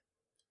gut.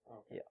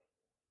 Okay.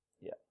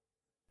 Yeah.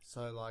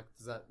 So, like,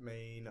 does that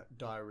mean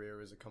diarrhea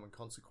is a common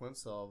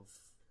consequence of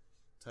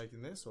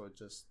taking this, or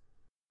just?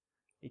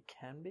 It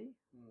can be,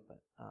 but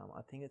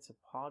I think it's a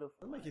part of.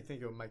 It'll make you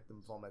think it will make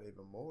them vomit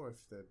even more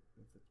if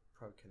it's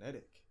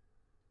prokinetic.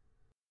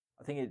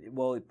 I think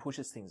it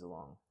pushes things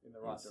along In the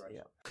right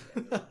direction.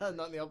 Yeah.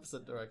 Not in the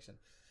opposite direction.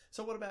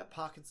 So what about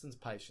Parkinson's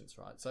patients,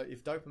 right? So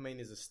if dopamine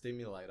is a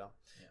stimulator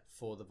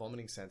for the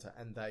vomiting center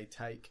and they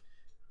take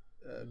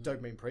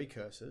dopamine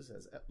precursors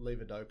as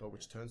levodopa,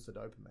 which turns to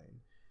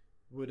dopamine,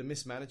 would a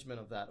mismanagement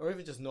of that, or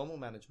even just normal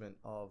management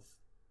of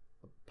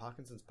a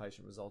Parkinson's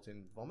patient, result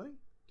in vomiting?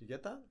 Do you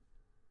get that?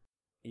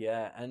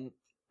 Yeah, and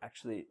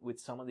actually with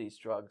some of these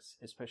drugs,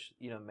 especially,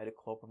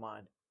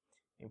 metoclopramide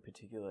in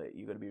particular,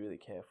 you've got to be really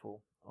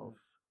careful of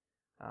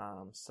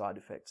side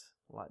effects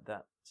like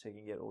that. So you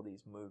can get all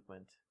these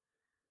movement.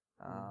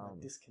 Like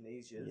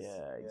dyskinesias.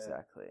 Yeah,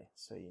 exactly.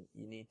 So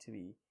you need to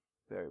be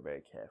very,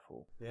 very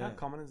careful. Yeah. How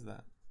common is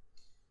that?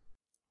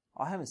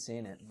 I haven't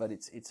seen it, but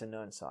it's a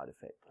known side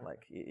effect. Okay.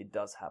 Like it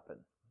does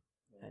happen,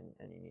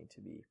 and you need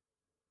to be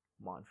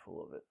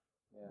mindful of it.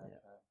 Yeah.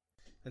 Okay.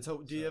 And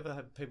so, do you ever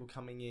have people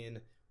coming in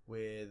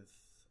with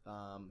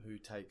who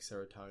take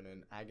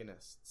serotonin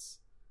agonists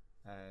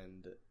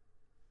and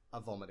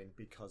are vomiting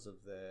because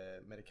of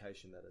their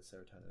medication that is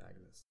serotonin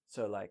agonists?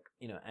 So, like,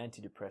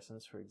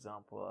 antidepressants, for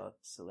example, are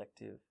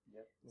selective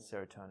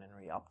serotonin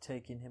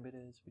reuptake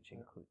inhibitors, which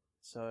include.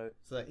 So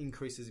that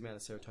increases the amount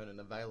of serotonin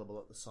available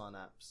at the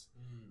synapse.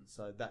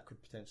 So that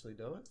could potentially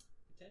do it?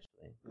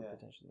 Potentially. Could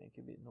potentially make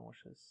you a bit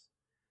nauseous.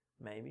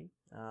 Maybe.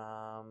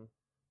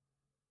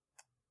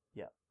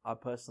 I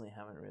personally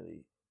haven't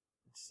really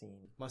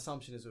seen. My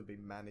assumption is it would be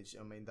managed.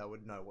 I mean, they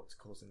would know what's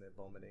causing their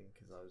vomiting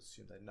because I would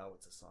assume they know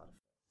it's a side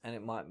effect. And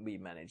it might be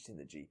managed in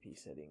the GP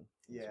setting.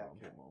 Yeah,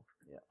 okay.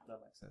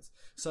 That makes sense.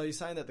 So you're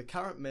saying that the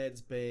current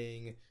meds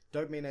being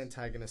dopamine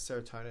antagonists,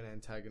 serotonin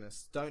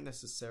antagonists, don't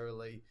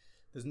necessarily...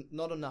 There's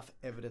not enough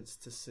evidence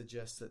to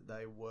suggest that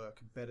they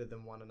work better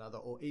than one another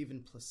or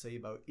even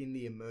placebo in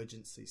the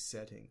emergency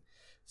setting.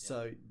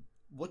 So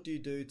what do you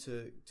do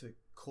to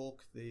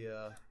cork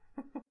the...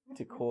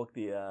 to cork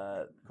the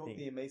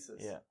the emesis?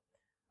 Yeah.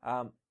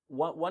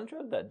 One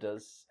drug that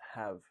does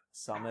have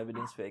some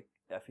evidence for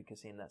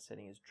efficacy in that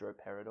setting is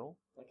droperidol.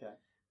 Okay.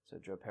 So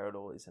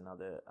droperidol is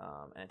another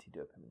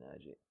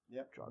antidopaminergic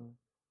drug.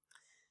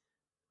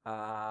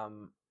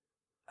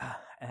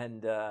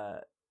 And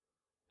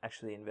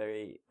actually,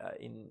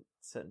 in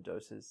certain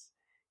doses,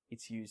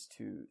 it's used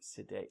to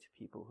sedate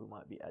people who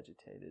might be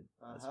agitated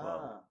as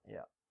well.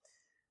 Yeah.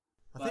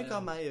 I think I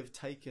may have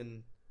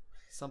taken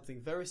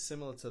something very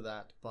similar to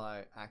that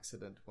by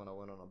accident when I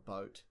went on a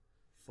boat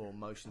for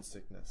motion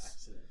sickness.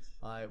 Accident.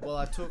 I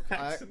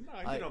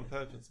did on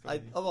purpose.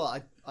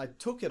 I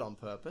took it on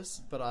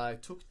purpose, but I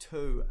took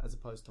 2 as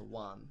opposed to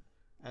 1,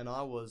 and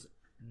I was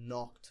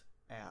knocked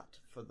out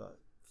for the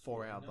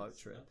 4-hour boat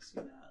trip.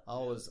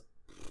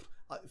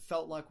 I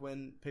felt like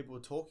when people were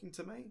talking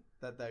to me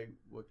that they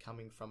were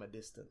coming from a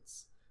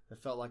distance.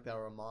 It felt like they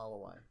were a mile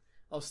away.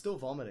 I was still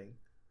vomiting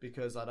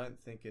because I don't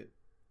think it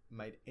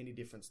made any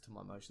difference to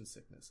my motion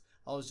sickness.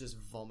 I was just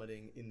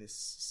vomiting in this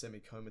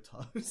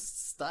semi-comatose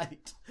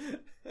state.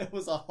 It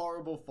was a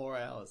horrible 4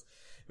 hours.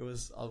 I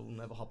will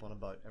never hop on a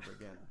boat ever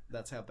again.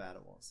 That's how bad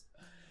it was.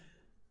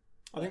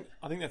 I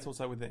think that's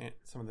also with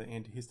some of the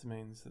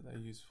antihistamines that they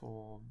use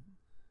for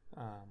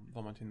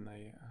vomiting.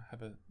 They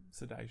have a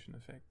sedation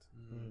effect,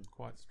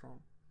 quite strong.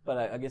 But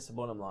I guess the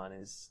bottom line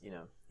is,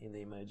 in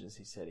the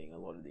emergency setting, a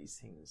lot of these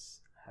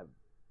things have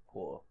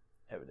poor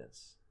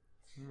evidence.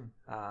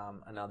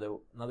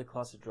 Another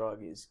class of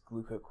drug is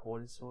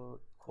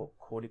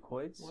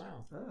glucocorticoids.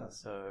 Wow.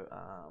 So,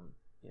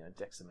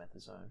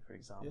 dexamethasone, for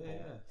example.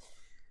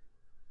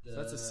 So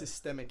that's a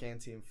systemic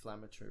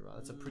anti-inflammatory, right?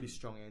 It's a pretty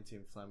strong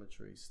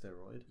anti-inflammatory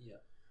steroid.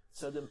 Yeah.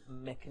 So the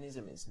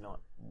mechanism is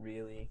not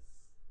really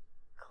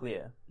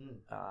clear,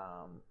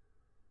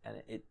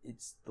 and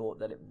it's thought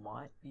that it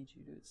might be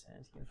due to its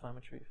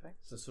anti-inflammatory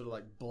effects. So sort of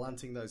like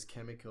blunting those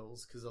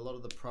chemicals, because a lot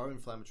of the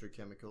pro-inflammatory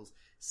chemicals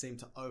seem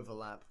to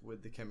overlap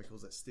with the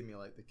chemicals that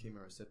stimulate the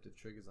chemoreceptive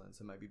trigger zone.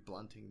 So maybe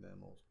blunting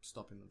them or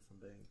stopping them from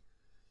being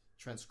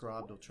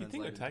transcribed or translated.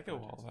 You think it'd take a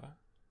while, though?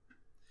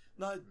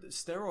 No,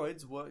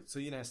 steroids work. So,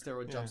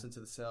 steroid jumps into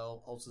the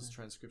cell, alters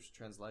transcription,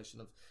 translation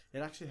of. It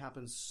actually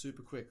happens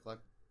super quick. Like,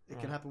 it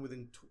can happen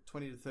within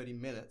 20 to 30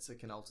 minutes. It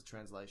can alter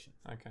translation.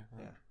 Okay.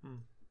 Right. Yeah.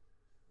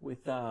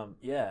 With,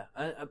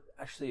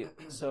 actually,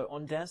 so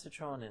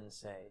ondansetron and,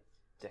 say,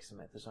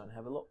 dexamethasone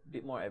have a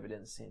bit more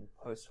evidence in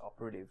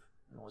post-operative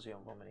nausea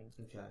and vomiting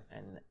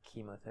and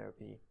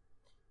chemotherapy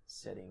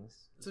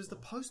settings. So is the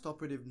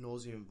post-operative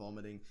nausea and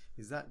vomiting,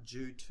 is that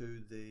due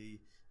to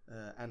the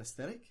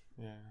anesthetic?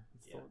 Yeah.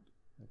 It's thought.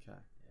 Okay.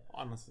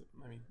 Yeah. Unless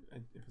maybe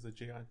if it was a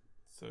GI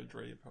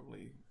surgery, it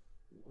probably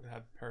would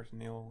have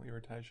peritoneal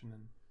irritation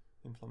and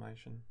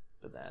inflammation.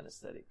 But the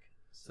anesthetic.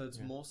 So it's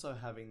more so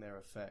having their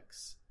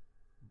effects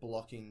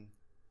blocking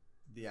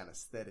the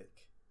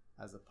anesthetic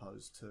as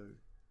opposed to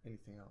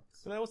anything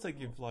else. But they also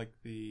give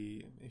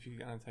if you're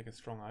going to take a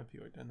strong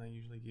opioid, don't they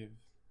usually give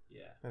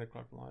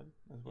metoclopramide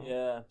as well?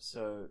 Yeah.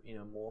 So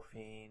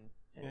morphine.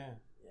 And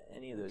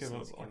any of those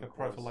things. Like a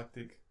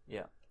prophylactic.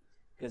 Yeah.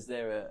 Because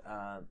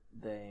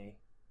they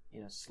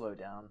slow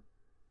down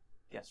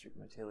gastric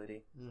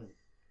motility.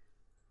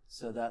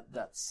 So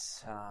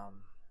that's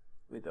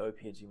with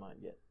opiates you might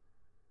get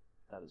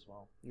that as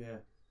well. Yeah.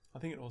 I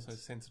think it also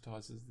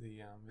sensitizes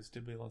the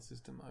vestibular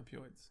system,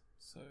 opioids.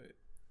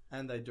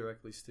 And they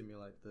directly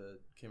stimulate the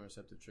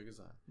chemoreceptive trigger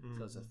zone.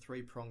 So it's a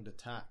 3-pronged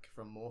attack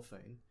from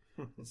morphine.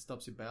 It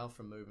stops your bowel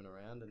from moving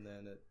around, and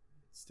then it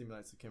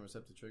stimulates the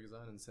chemoreceptive trigger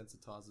zone and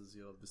sensitizes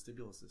your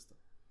vestibular system.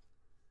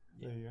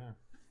 There you go.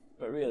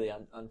 But really,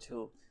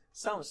 until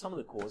some of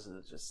the causes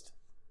are just,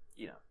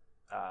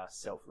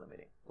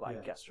 self-limiting,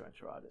 like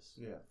gastroenteritis.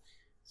 Yeah.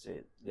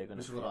 So they're going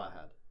to. Which is what I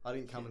had. I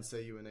didn't come and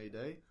see you in ED.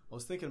 I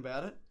was thinking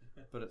about it,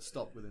 but it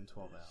stopped within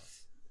 12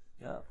 hours.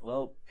 Yeah.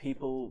 Well,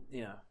 people,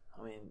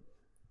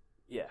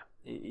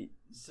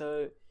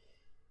 so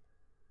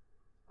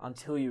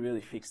until you really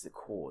fix the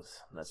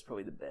cause, that's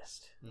probably the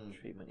best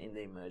treatment in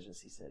the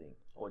emergency setting,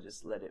 or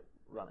just let it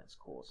run its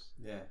course.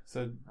 Yeah.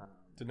 So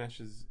Dinesh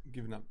has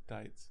given up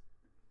dates.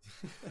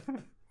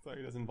 So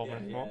he doesn't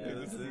vomit anymore. He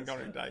just doesn't go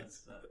on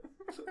dates.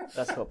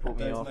 That's what put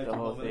me off the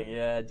whole thing.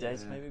 Yeah,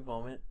 dates made me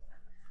vomit.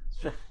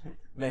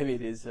 Maybe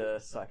it is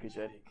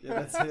psychogenic.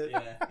 Yeah, that's it.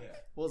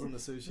 Wasn't the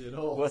sushi at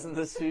all. Wasn't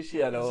the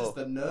sushi at all. It was just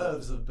the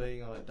nerves of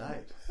being on a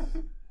date.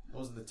 It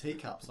wasn't the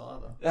teacups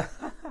either.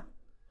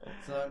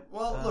 So,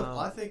 look,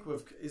 I think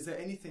is there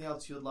anything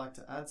else you'd like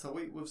to add? So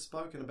we've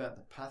spoken about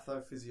the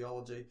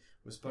pathophysiology.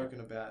 We've spoken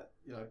about,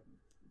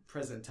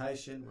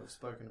 presentation. We've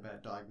spoken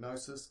about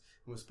diagnosis.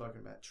 We've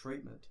spoken about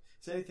treatment.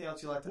 Is there anything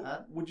else you'd like to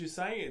add? Would you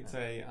say it's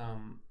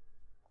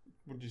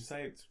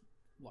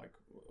like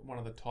one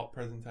of the top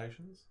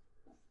presentations?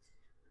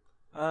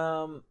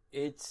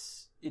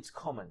 It's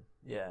common.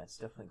 Yeah, it's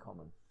definitely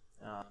common.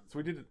 So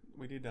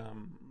we did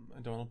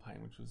abdominal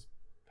pain, which was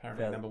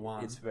apparently number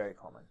one. It's very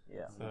common.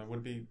 Yeah. So would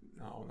it be?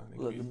 Oh, I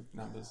think it'd be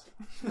numbers.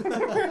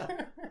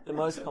 The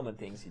most common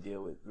things you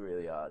deal with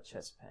really are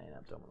chest pain,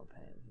 abdominal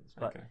pain, things.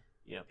 But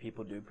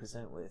people do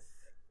present with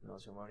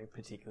nausea and vomiting,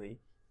 particularly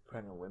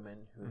pregnant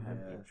women who have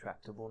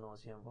intractable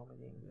nausea and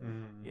vomiting.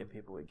 You get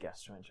people with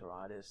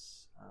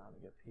gastroenteritis.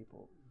 You get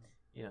people,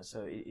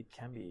 so it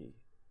can be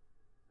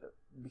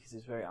because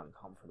it's very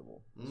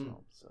uncomfortable as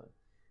well. So it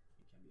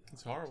can be.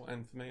 It's horrible,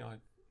 and for me, I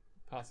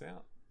pass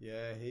out.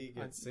 Yeah, he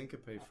gets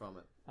syncope from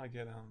it. I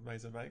get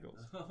vasovagals.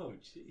 Oh,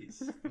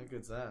 jeez. How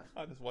good's that?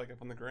 I just wake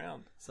up on the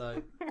ground.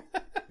 So,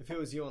 if it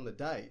was you on the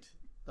date,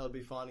 they'll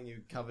be finding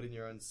you covered in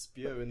your own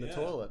spew in the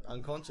toilet,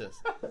 unconscious.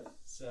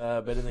 It's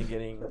better than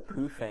getting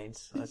poo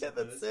faints. That's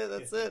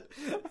it.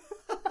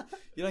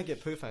 You don't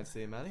get poo faints,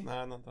 do you, Matty?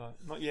 No,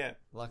 not yet.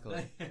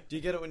 Luckily. Do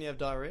you get it when you have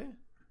diarrhea?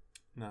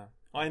 No.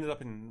 I ended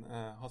up in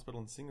hospital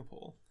in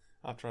Singapore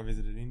after I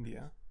visited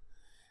India.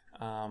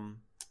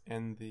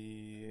 And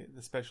the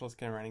specialist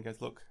came around and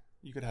goes, look,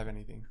 you could have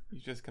anything. You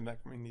just come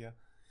back from India.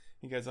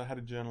 He goes, I had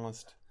a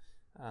journalist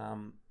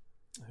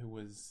who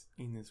was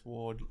in this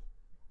ward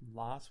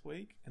last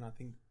week, and I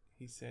think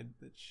he said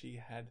that she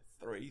had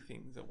 3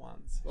 things at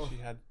once. Oh. She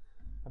had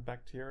a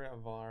bacteria, a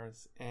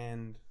virus,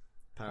 and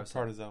Parasite. a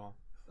protozoa.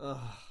 Ugh.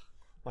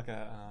 Like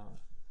a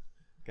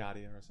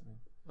Guardia or something.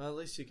 Well, at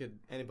least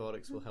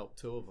antibiotics will help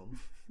 2 of them.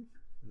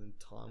 And then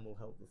time will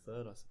help the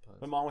 3rd, I suppose.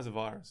 But mine was a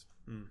virus.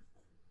 Mm.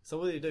 So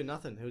what do you do?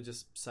 Nothing. He was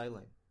just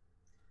saline.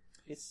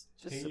 It's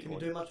just Can you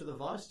supportive. do much with the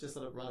virus? Just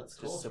let it run its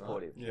course, Just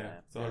supportive. Yeah. Yeah.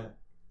 So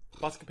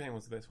buscopan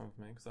was the best one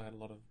for me because I had a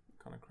lot of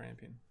kind of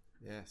cramping.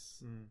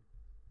 Yes. Mm.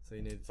 So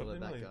you needed to But let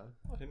that go.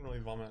 I didn't really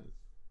vomit,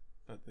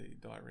 but the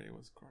diarrhea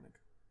was chronic.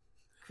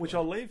 Which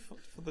I'll leave for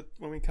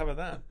when we cover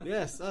that.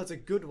 Yes, that's a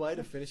good way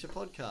to finish a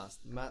podcast.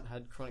 Matt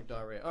had chronic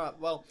diarrhea. All right,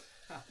 well,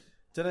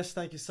 Dinesh,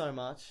 thank you so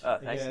much.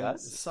 Thanks, Again, guys.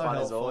 it's It's so fun as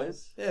helpful.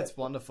 always. Yeah, it's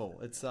wonderful.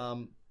 It's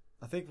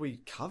I think we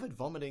covered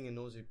vomiting and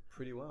nausea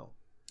pretty well.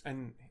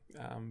 And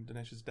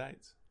Dinesh's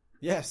dates.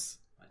 Yes,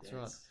 My that's dads,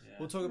 right. yeah.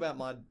 We'll talk about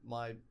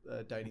my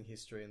dating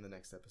history in the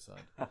next episode.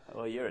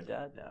 Well, you're a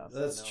dad now. So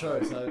That's no true.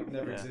 worries. So it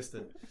never Yeah.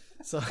 existed.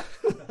 So,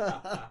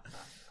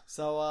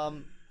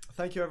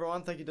 thank you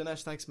everyone. Thank you,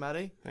 Dinesh. Thanks,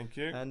 Maddie. Thank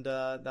you. And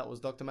that was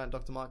Dr. Matt,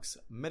 Dr. Mike's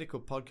medical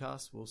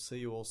podcast. We'll see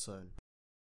you all soon.